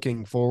at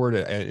looking forward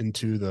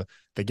into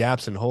the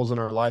gaps and holes in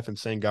our life and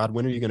saying, God,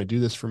 when are you going to do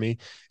this for me?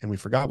 And we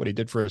forgot what he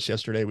did for us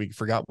yesterday. We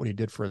forgot what he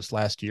did for us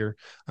last year.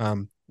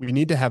 We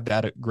need to have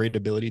that great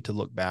ability to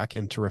look back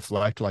and to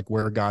reflect like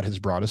where God has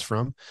brought us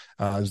from.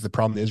 Is the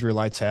problem the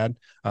Israelites had.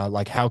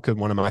 Like how could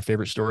one of my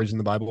favorite stories in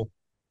the Bible,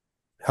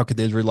 how could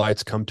the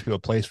Israelites come to a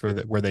place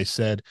where they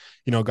said,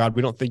 God,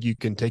 we don't think you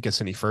can take us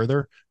any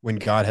further, when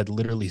God had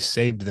literally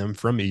saved them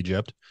from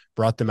Egypt,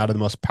 brought them out of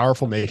the most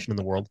powerful nation in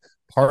the world,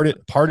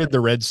 parted the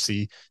Red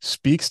Sea,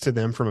 speaks to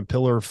them from a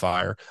pillar of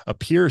fire,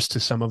 appears to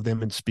some of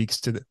them and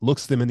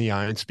looks them in the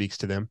eye and speaks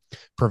to them,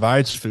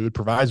 provides food,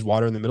 provides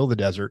water in the middle of the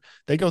desert.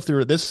 They go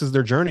through, this is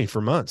their journey for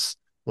months.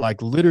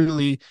 Like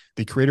literally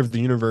the creator of the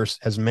universe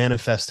has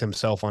manifested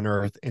himself on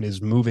earth and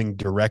is moving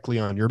directly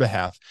on your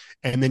behalf.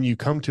 And then you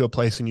come to a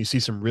place and you see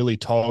some really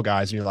tall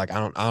guys and you're like,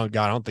 God, I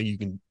don't think you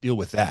can deal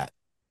with that.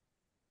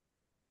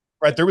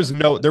 Right. There was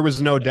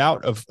no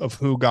doubt of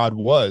who God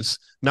was.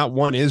 Not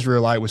one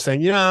Israelite was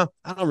saying, I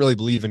don't really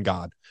believe in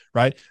God.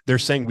 Right. They're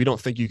saying, we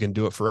don't think you can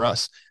do it for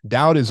us.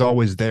 Doubt is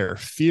always there.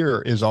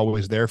 Fear is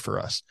always there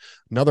for us.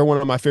 Another one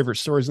of my favorite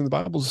stories in the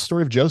Bible is the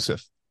story of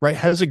Joseph. Right.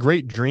 Has a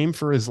great dream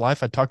for his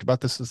life. I talked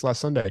about this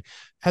last Sunday.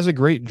 Has a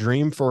great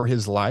dream for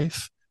his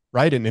life.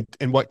 Right.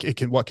 And what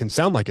can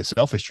sound like a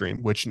selfish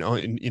dream, which,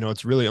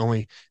 it's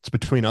really it's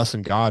between us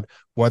and God,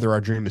 whether our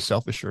dream is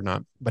selfish or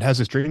not, but has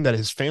this dream that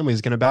his family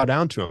is going to bow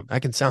down to him.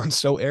 That can sound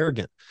so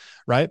arrogant.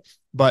 Right.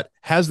 But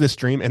has this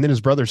dream. And then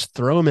his brothers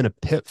throw him in a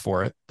pit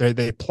for it.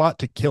 They plot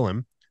to kill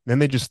him. Then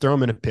they just throw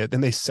him in a pit.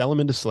 Then they sell him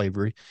into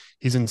slavery.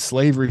 He's in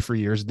slavery for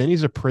years. Then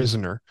he's a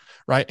prisoner.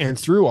 Right. And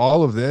through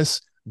all of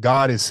this,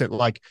 God is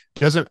like,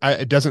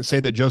 it doesn't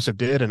say that Joseph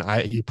did, and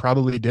he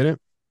probably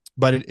didn't.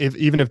 But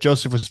even if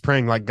Joseph was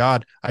praying like,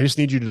 God, I just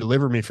need you to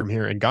deliver me from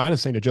here. And God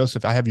is saying to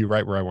Joseph, I have you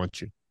right where I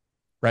want you.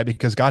 Right.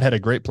 Because God had a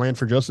great plan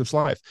for Joseph's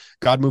life.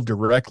 God moved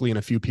directly in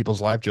a few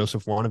people's life,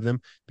 Joseph, one of them,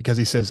 because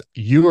he says,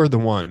 you are the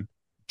one,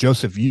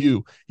 Joseph,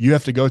 you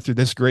have to go through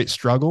this great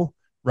struggle.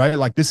 Right.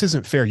 Like, this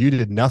isn't fair. You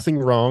did nothing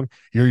wrong.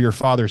 You're your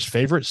father's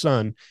favorite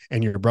son,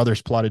 and your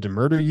brothers plotted to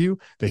murder you.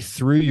 They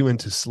threw you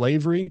into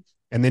slavery.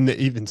 And then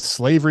even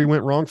slavery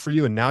went wrong for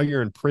you. And now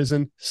you're in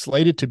prison,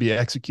 slated to be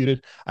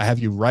executed. I have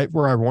you right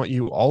where I want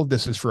you. All of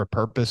this is for a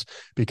purpose,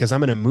 because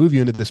I'm going to move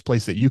you into this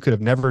place that you could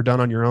have never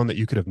done on your own, that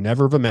you could have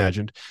never have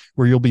imagined,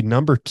 where you'll be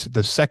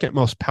the second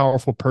most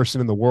powerful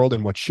person in the world.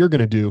 And what you're going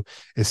to do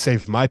is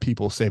save my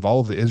people, save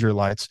all of the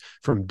Israelites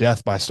from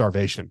death by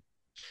starvation.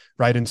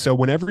 Right. And so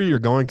whenever you're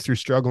going through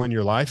struggle in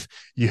your life,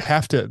 you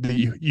have to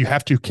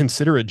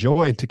consider it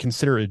joy. And to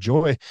consider it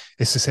joy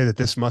is to say that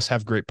this must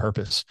have great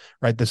purpose.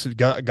 Right. This is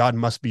God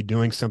must be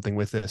doing something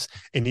with this.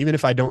 And even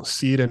if I don't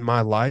see it in my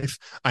life,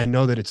 I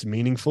know that it's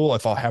meaningful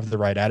if I'll have the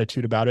right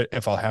attitude about it,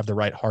 if I'll have the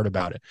right heart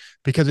about it.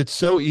 Because it's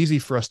so easy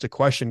for us to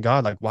question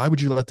God, like, why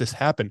would you let this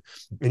happen?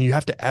 And you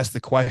have to ask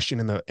the question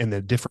in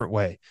the different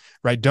way.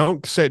 Right.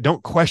 Don't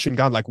question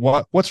God like,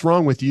 what's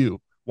wrong with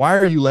you? Why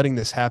are you letting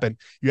this happen?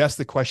 You ask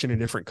the question in a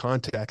different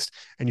context,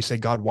 and you say,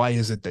 God, why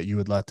is it that you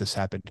would let this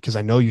happen? Because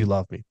I know you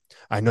love me.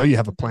 I know you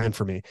have a plan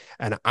for me,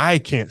 and I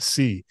can't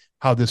see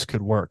how this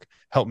could work.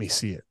 Help me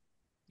see it.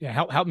 Yeah.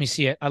 Help me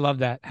see it. I love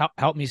that.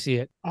 Help me see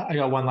it. I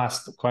got one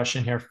last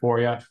question here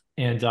for you.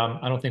 And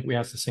I don't think we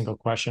asked a single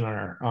question on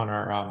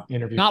our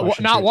interview.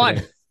 Not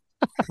one.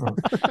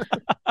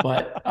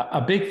 But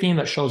a big theme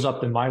that shows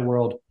up in my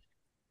world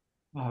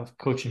of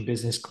coaching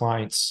business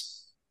clients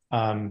who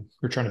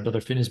are trying to build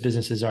their fitness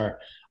businesses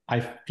I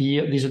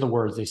feel, these are the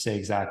words they say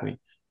exactly,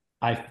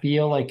 I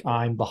feel like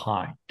I'm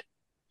behind.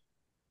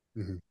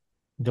 Mm-hmm.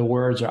 The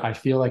words are, I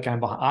feel like I'm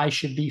behind. I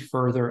should be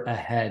further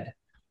ahead.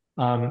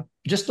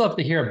 Just love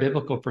to hear a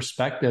biblical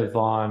perspective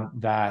on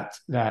that,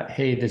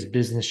 hey, this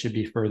business should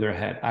be further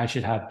ahead. I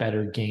should have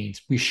better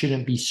gains. We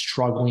shouldn't be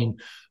struggling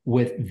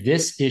with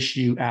this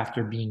issue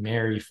after being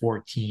married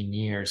 14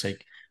 years.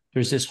 Like,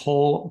 there's this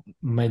whole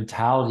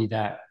mentality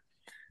that,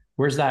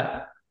 where's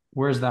that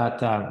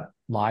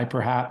lie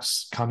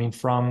perhaps coming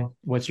from?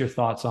 What's your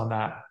thoughts on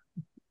that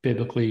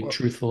biblically,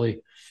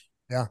 truthfully?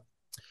 Yeah.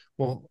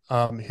 Well,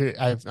 here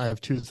I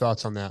have two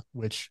thoughts on that,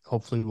 which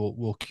hopefully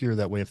will cure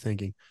that way of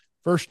thinking.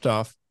 First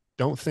off,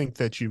 don't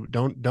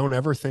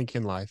ever think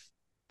in life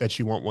that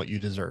you want what you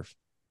deserve.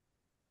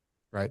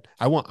 Right.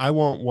 I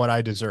want what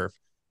I deserve.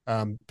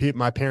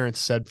 My parents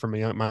said for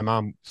me, my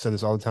mom said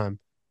this all the time,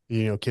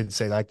 kids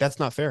say like, that's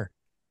not fair.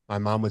 My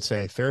mom would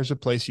say, fair is a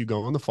place you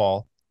go in the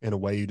fall in a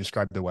way you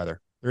describe the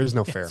weather. There is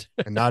no fair,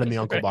 and not in the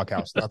Unclebach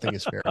house. Nothing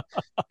is fair.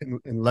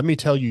 And let me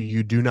tell you,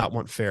 you do not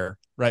want fair,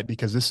 right?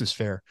 Because this is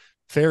fair.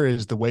 Fair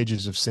is the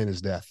wages of sin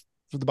is death.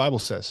 That's what the Bible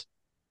says,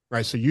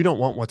 right? So you don't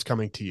want what's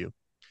coming to you.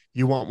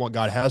 You want what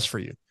God has for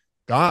you.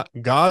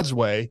 God's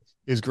way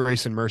is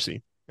grace and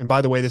mercy. And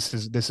by the way, this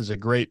is a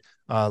great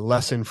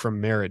lesson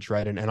from marriage,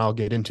 right? And I'll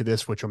get into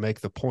this, which will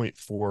make the point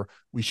for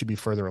we should be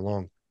further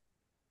along.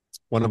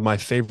 One of my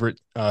favorite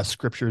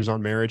scriptures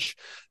on marriage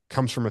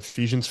comes from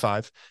Ephesians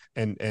 5,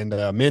 and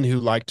men who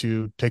like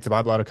to take the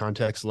Bible out of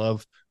context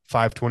love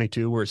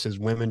 5:22, where it says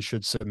women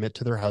should submit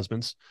to their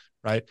husbands,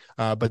 right?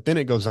 But then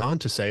it goes on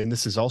to say, and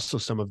this is also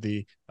some of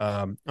the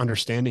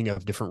understanding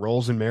of different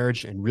roles in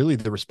marriage and really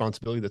the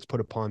responsibility that's put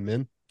upon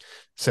men. It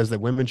says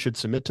that women should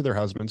submit to their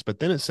husbands, but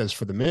then it says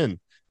for the men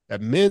that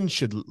men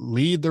should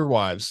lead their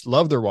wives,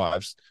 love their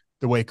wives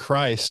the way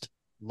Christ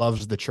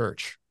loves the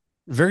church.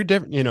 Very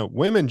different,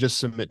 women just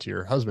submit to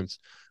your husbands.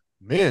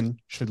 Men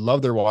should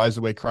love their wives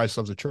the way Christ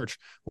loves the church.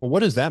 Well, what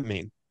does that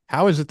mean?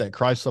 How is it that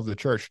Christ loved the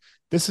church?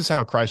 This is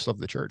how Christ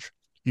loved the church.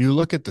 You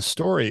look at the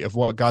story of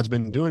what God's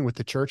been doing with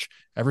the church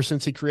ever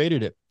since he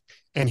created it.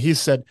 And he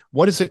said,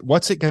 what's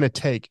it going to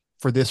take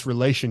for this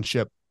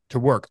relationship to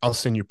work? I'll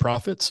send you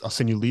prophets. I'll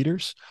send you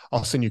leaders.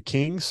 I'll send you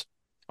kings.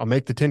 I'll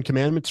make the 10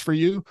 commandments for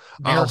you.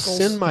 Miracles. I'll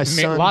send my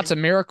son. Lots of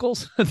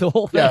miracles. The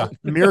whole thing. Yeah,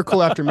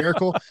 miracle after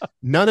miracle.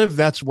 None of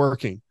that's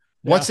working.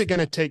 Yeah. What's it going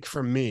to take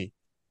from me?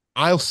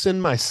 I'll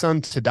send my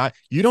son to die.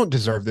 You don't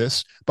deserve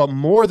this, but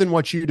more than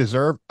what you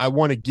deserve, I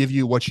want to give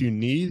you what you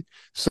need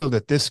so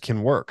that this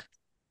can work.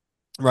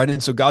 Right.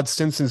 And so God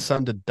sends his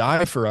son to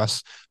die for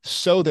us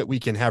so that we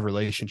can have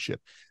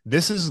relationship.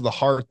 This is the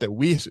heart that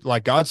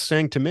like God's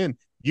saying to men,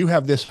 you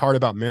have this heart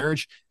about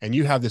marriage and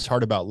you have this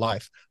heart about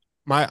life.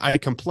 I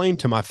complained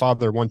to my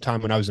father one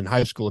time when I was in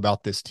high school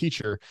about this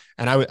teacher.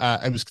 And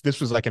this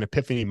was like an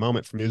epiphany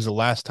moment for me. It was the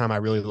last time I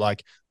really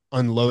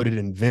unloaded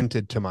and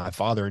vented to my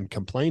father and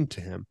complained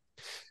to him.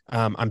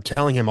 I'm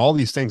telling him all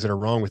these things that are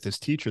wrong with this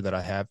teacher that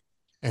I have.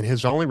 And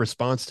his only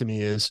response to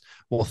me is,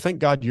 well, thank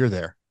God you're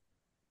there.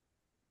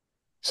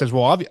 He says,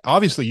 well,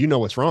 obviously, you know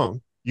what's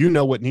wrong. You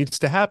know what needs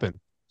to happen.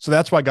 So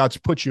that's why God's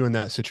put you in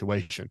that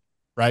situation,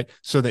 right?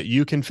 So that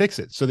you can fix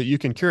it, so that you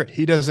can cure it.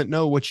 He doesn't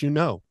know what you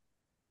know,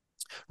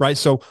 right?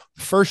 So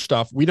first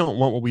off, we don't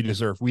want what we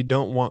deserve. We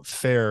don't want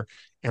fair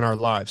in our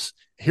lives.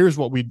 Here's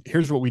what we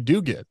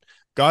do get.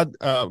 God,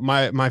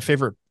 my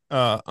favorite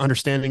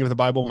understanding of the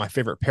Bible, my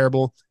favorite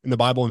parable in the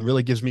Bible, and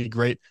really gives me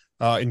great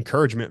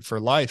encouragement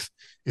for life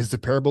is the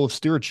parable of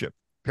stewardship,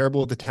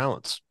 parable of the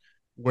talents,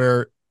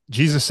 where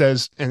Jesus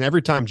says, and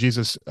every time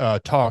Jesus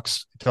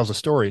tells a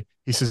story,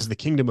 he says, the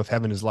kingdom of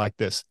heaven is like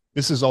this.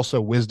 This is also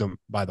wisdom,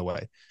 by the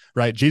way,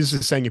 right? Jesus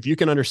is saying, if you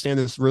can understand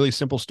this really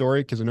simple story,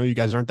 because I know you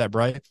guys aren't that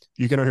bright, if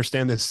you can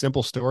understand this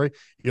simple story,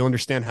 you'll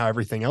understand how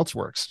everything else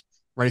works,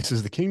 right? He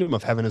says, the kingdom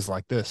of heaven is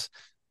like this.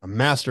 A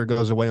master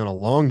goes away on a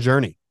long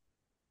journey,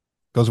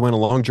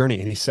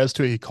 and he says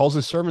he calls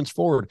his servants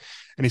forward,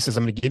 and he says,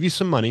 I'm going to give you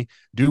some money,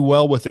 do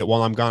well with it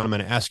while I'm gone. I'm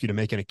going to ask you to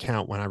make an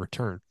account when I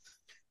return.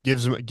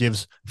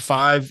 Gives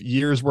 5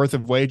 years worth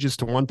of wages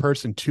to one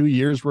person, 2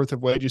 years worth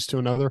of wages to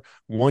another,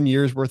 1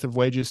 year's worth of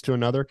wages to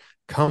another,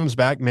 comes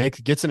back,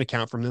 gets an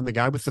account from them. The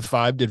guy with the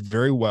 5 did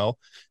very well,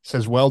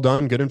 says, well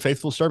done, good and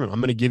faithful servant.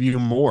 I'm going to give you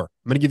more.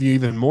 I'm going to give you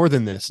even more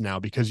than this now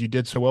because you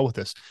did so well with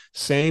this.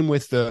 Same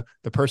with the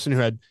person who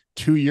had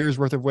 2 years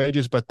worth of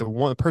wages, but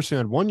the person who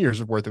had 1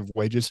 year's worth of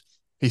wages,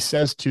 he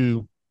says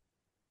to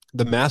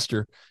the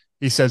master,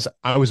 he says,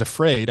 I was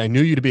afraid. I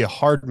knew you to be a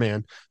hard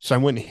man, so I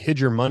went and hid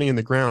your money in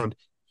the ground.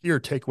 Here,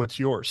 take what's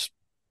yours,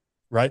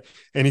 right?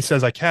 And he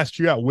says, I cast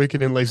you out,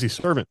 wicked and lazy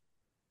servant.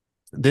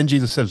 Then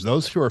Jesus says,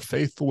 those who are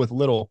faithful with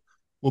little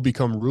will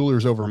become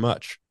rulers over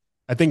much.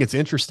 I think it's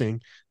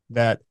interesting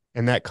that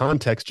in that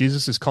context,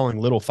 Jesus is calling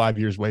little 5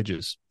 years'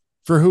 wages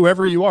for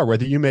whoever you are,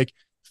 whether you make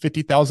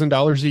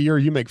 $50,000 a year, or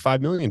you make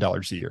 $5 million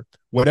a year,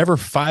 whatever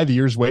 5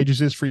 years'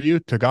 wages is for you,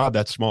 to God,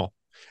 that's small.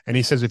 And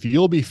he says, if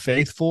you'll be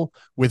faithful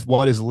with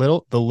what is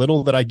little, the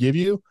little that I give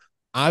you,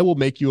 I will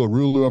make you a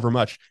ruler over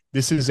much.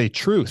 This is a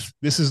truth.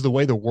 This is the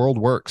way the world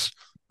works,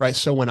 right?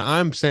 So when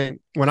I'm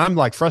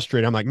like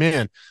frustrated, I'm like,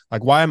 man,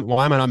 like why am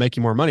I not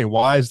making more money?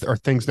 Are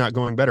things not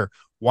going better?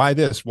 Why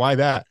this? Why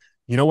that?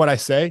 You know what I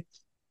say?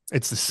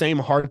 It's the same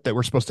heart that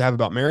we're supposed to have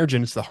about marriage,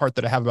 and it's the heart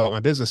that I have about my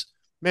business.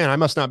 Man, I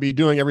must not be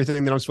doing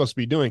everything that I'm supposed to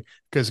be doing,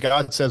 because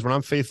God says when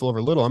I'm faithful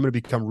over little, I'm going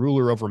to become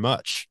ruler over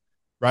much.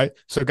 Right.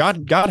 So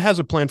God has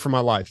a plan for my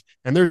life,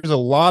 and there's a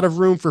lot of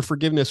room for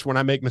forgiveness when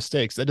I make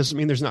mistakes. That doesn't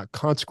mean there's not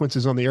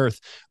consequences on the earth,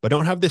 but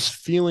don't have this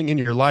feeling in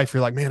your life.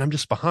 You're like, man, I'm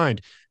just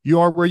behind.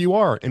 You are where you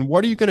are. And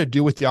what are you going to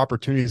do with the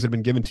opportunities that have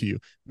been given to you?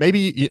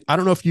 Maybe, I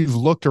don't know if you've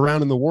looked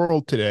around in the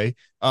world today,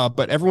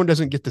 but everyone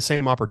doesn't get the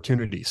same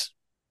opportunities.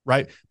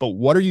 Right. But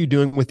what are you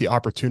doing with the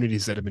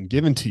opportunities that have been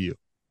given to you?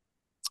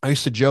 I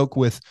used to joke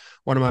with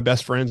one of my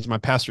best friends, my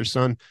pastor's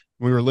son.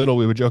 When we were little,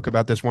 we would joke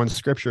about this one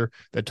scripture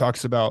that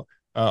talks about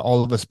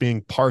all of us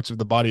being parts of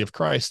the body of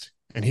Christ.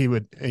 And he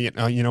would,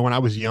 when I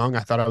was young, I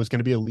thought I was going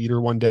to be a leader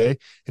one day.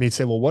 And he'd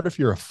say, well, what if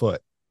you're a foot?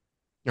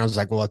 And I was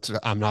like, well,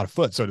 I'm not a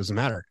foot, so it doesn't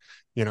matter.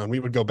 And we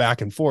would go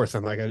back and forth.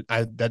 I'm like,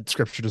 that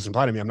scripture doesn't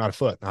apply to me. I'm not a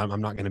foot.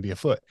 I'm not going to be a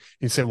foot.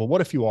 He'd say, well,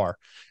 what if you are?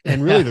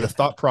 And really the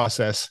thought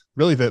process,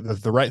 really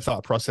the right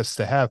thought process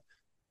to have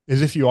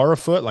is, if you are a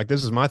foot, like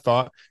this is my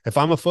thought. If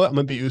I'm a foot, I'm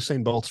going to be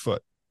Usain Bolt's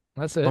foot.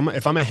 That's it.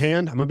 If I'm a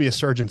hand, I'm going to be a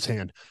surgeon's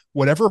hand.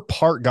 Whatever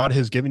part God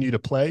has given you to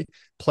play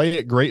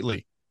it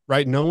greatly,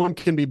 right? No one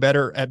can be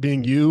better at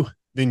being you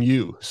than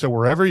you. So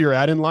wherever you're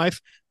at in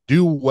life,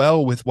 do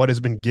well with what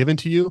has been given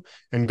to you,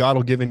 and God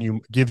will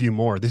give you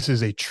more. This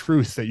is a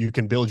truth that you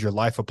can build your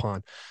life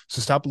upon. So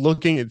stop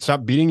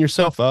beating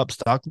yourself up.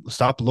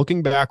 Stop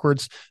looking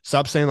backwards.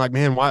 Stop saying like,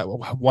 man,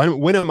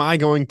 when am I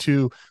going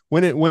to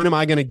when am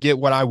I going to get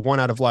what I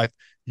want out of life?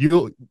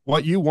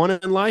 What you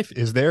want in life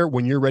is there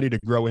when you're ready to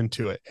grow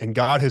into it, and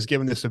God has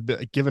given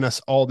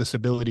us all this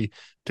ability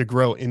to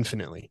grow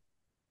infinitely.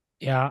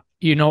 Yeah,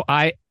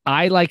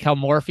 I like how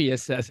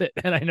Morpheus says it,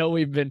 and I know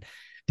we've been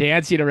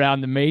dancing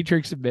around the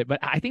Matrix a bit, but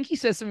I think he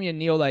says something,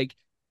 Neil, like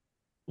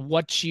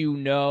what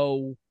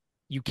you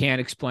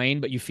can't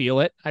explain, but you feel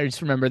it. I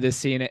just remember this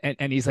scene,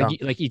 and he's like,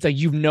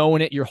 you've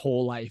known it your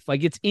whole life,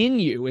 like it's in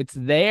you, it's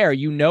there,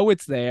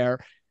 it's there.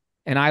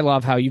 And I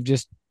love how you've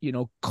just,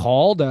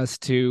 called us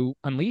to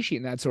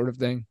unleashing that sort of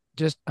thing.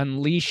 Just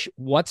unleash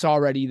what's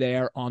already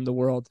there on the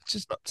world. It's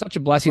just such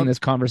a blessing, this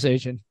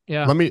conversation.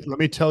 Yeah. Let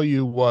me tell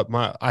you what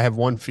I have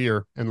one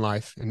fear in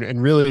life,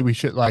 and really we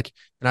should and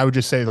I would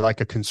just say like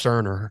a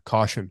concern or a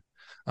caution,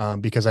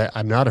 because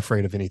I'm not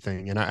afraid of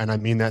anything. And I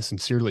mean that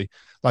sincerely.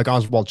 Like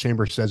Oswald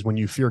Chambers says, when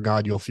you fear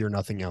God, you'll fear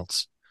nothing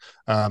else.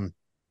 And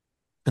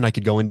I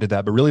could go into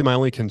that, but really my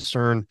only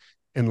concern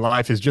in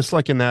life is just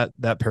like in that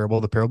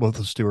parable, the parable of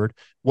the steward.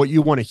 What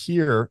you want to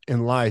hear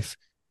in life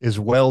is,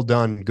 well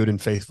done, good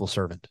and faithful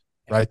servant.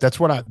 Right. That's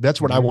what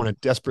I want to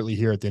desperately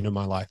hear at the end of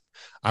my life.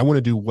 I want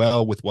to do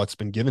well with what's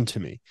been given to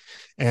me.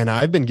 And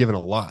I've been given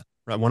a lot.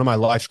 Right. One of my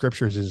life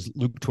scriptures is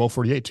Luke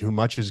 12:48, to whom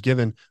much is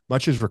given,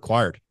 much is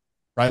required.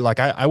 Right. Like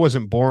I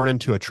wasn't born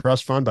into a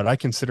trust fund, but I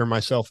consider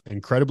myself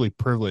incredibly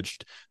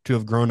privileged to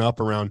have grown up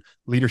around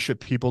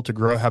leadership people,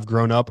 have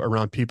grown up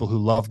around people who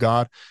love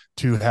God,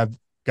 to have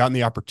gotten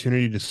the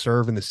opportunity to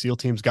serve in the SEAL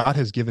teams. God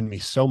has given me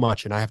so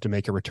much, and I have to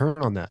make a return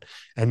on that.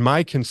 And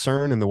my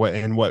concern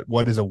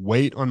what is a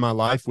weight on my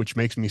life, which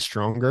makes me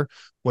stronger,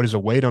 what is a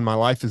weight on my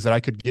life, is that I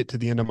could get to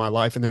the end of my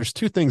life. And there's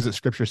two things that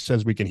scripture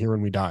says we can hear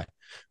when we die,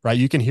 right?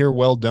 You can hear,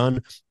 well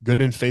done,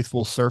 good and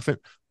faithful servant,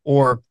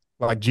 or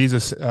like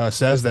Jesus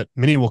says that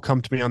many will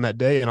come to me on that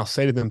day, and I'll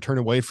say to them, turn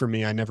away from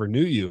me, I never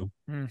knew you.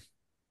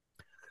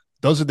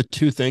 Those are the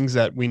two things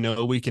that we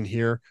know we can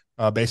hear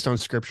based on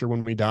scripture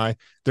when we die.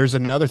 There's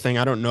another thing.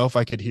 I don't know if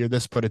I could hear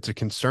this, but it's a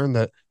concern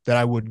that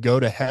I would go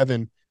to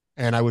heaven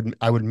and I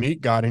would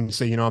meet God and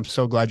say, I'm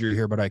so glad you're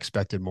here, but I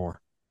expected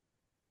more.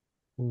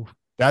 Ooh.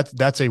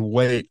 That's a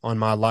weight on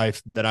my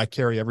life that I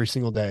carry every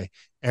single day.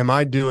 Am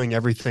I doing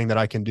everything that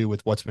I can do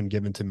with what's been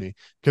given to me?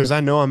 Because I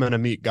know I'm going to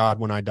meet God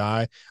when I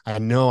die. I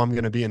know I'm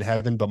going to be in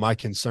heaven, but my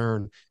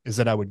concern is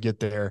that I would get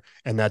there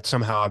and that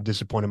somehow I've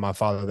disappointed my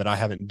Father, that I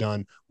haven't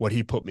done what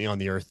he put me on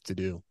the earth to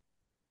do.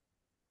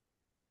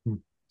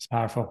 It's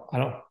powerful. I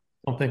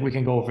don't think we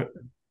can go over it.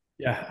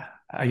 Yeah.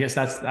 I guess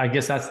that's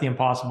the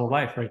impossible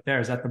life right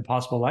there. Is that the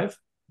impossible life?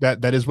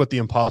 That is what the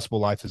impossible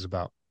life is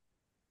about.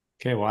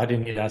 Okay. Well, I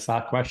didn't need to ask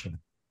that question.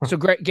 So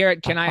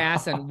Garrett, can I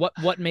ask then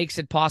what makes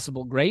it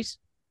possible? Grace?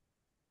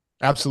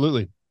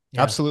 Absolutely.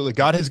 Yeah. Absolutely.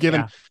 God has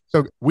given. Yeah.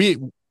 So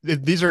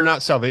these are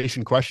not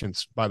salvation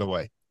questions, by the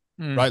way,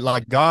 right?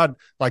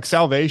 Like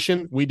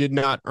salvation, we did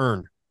not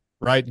earn,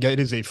 right? It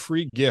is a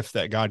free gift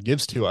that God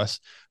gives to us.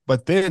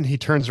 But then he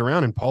turns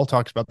around, and Paul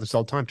talks about this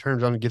all the time,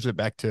 turns around and gives it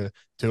back to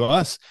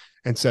us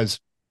and says,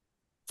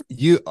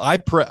 I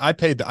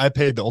paid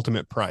the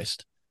ultimate price,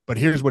 but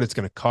here's what it's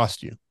going to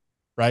cost you.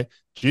 Right?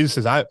 Jesus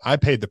says, I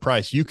paid the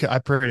price. I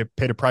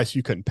paid a price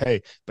you couldn't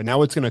pay, but now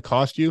what's going to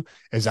cost you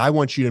is I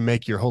want you to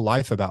make your whole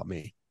life about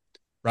me,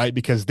 right?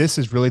 Because this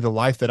is really the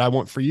life that I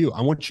want for you.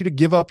 I want you to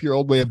give up your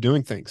old way of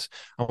doing things.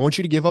 I want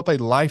you to give up a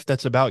life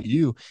that's about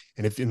you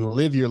and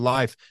live your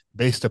life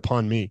based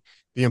upon me.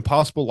 The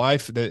Impossible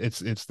Life,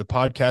 it's the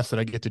podcast that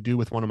I get to do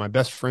with one of my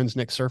best friends,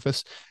 Nick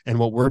Surface. And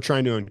what we're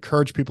trying to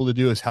encourage people to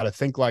do is how to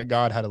think like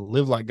God, how to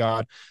live like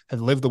God, how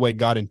to live the way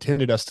God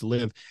intended us to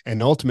live,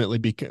 and ultimately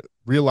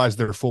realize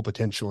their full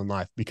potential in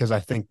life. Because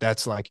I think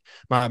that's like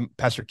my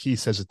Pastor Keith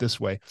says it this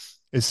way.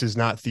 This is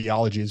not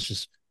theology. It's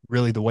just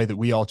really the way that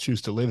we all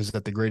choose to live, is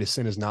that the greatest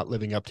sin is not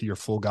living up to your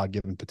full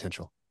God-given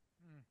potential.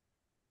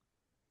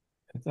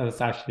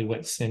 That's actually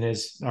what sin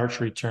is,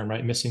 archery term,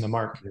 right? Missing the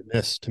mark.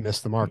 To miss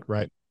the mark,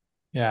 right?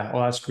 Yeah,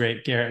 well, that's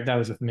great, Garrett. That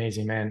was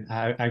amazing, man.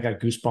 I got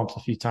goosebumps a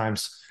few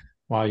times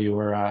while you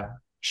were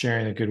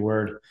sharing a good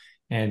word,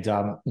 and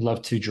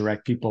love to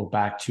direct people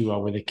back to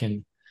where they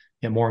can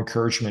get more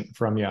encouragement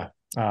from you.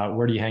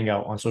 Where do you hang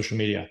out on social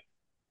media?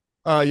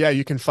 Yeah,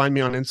 you can find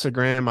me on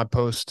Instagram.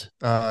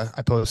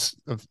 I post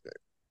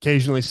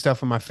occasionally stuff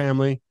from my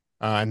family,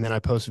 and then I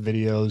post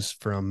videos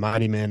from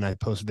Mighty Men. I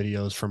post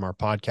videos from our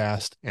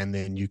podcast, and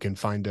then you can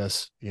find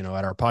us, at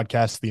our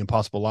podcast, The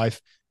Impossible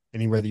Life,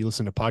 anywhere that you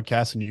listen to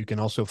podcasts. And you can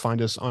also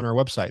find us on our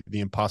website,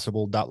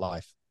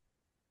 theimpossible.life.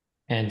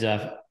 And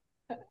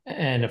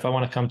if I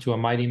want to come to a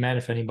Mighty Men,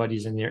 if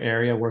anybody's in your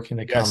area, where can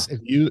they come? Yes,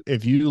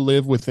 if you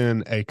live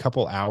within a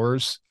couple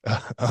hours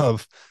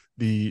of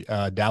the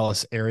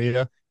Dallas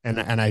area,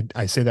 And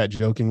I say that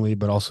jokingly,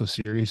 but also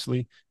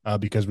seriously,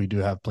 because we do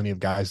have plenty of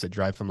guys that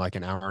drive from like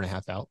an hour and a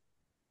half out.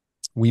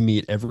 We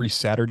meet every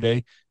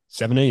Saturday,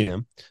 7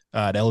 a.m.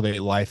 At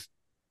Elevate Life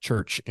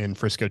Church in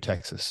Frisco,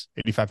 Texas,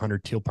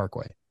 8500 Teal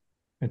Parkway.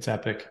 It's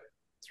epic.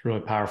 It's really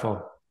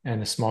powerful.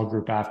 And the small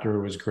group after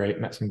was great.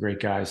 Met some great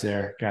guys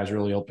there. Guys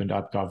really opened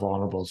up, got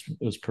vulnerable.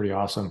 It was pretty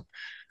awesome.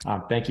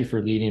 Thank you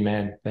for leading,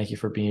 man. Thank you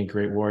for being a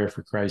great warrior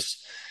for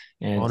Christ.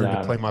 And honored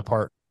to play my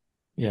part.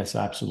 Yes,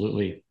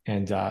 absolutely.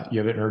 And you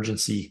have an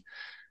urgency.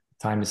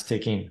 Time is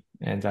ticking.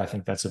 And I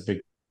think that's a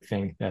big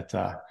thing that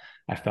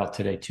I felt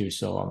today too.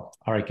 So, all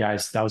right,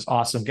 guys, that was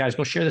awesome. Guys,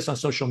 go share this on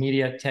social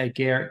media. Tag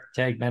Garrett,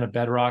 tag Men of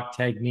Bedrock,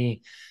 tag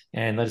me,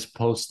 and let us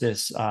post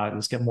this.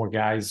 Let's get more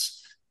guys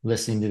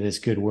listening to this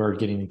good word,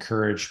 getting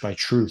encouraged by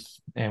truth.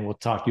 And we'll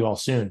talk to you all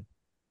soon.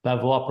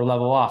 Level up or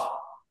level off.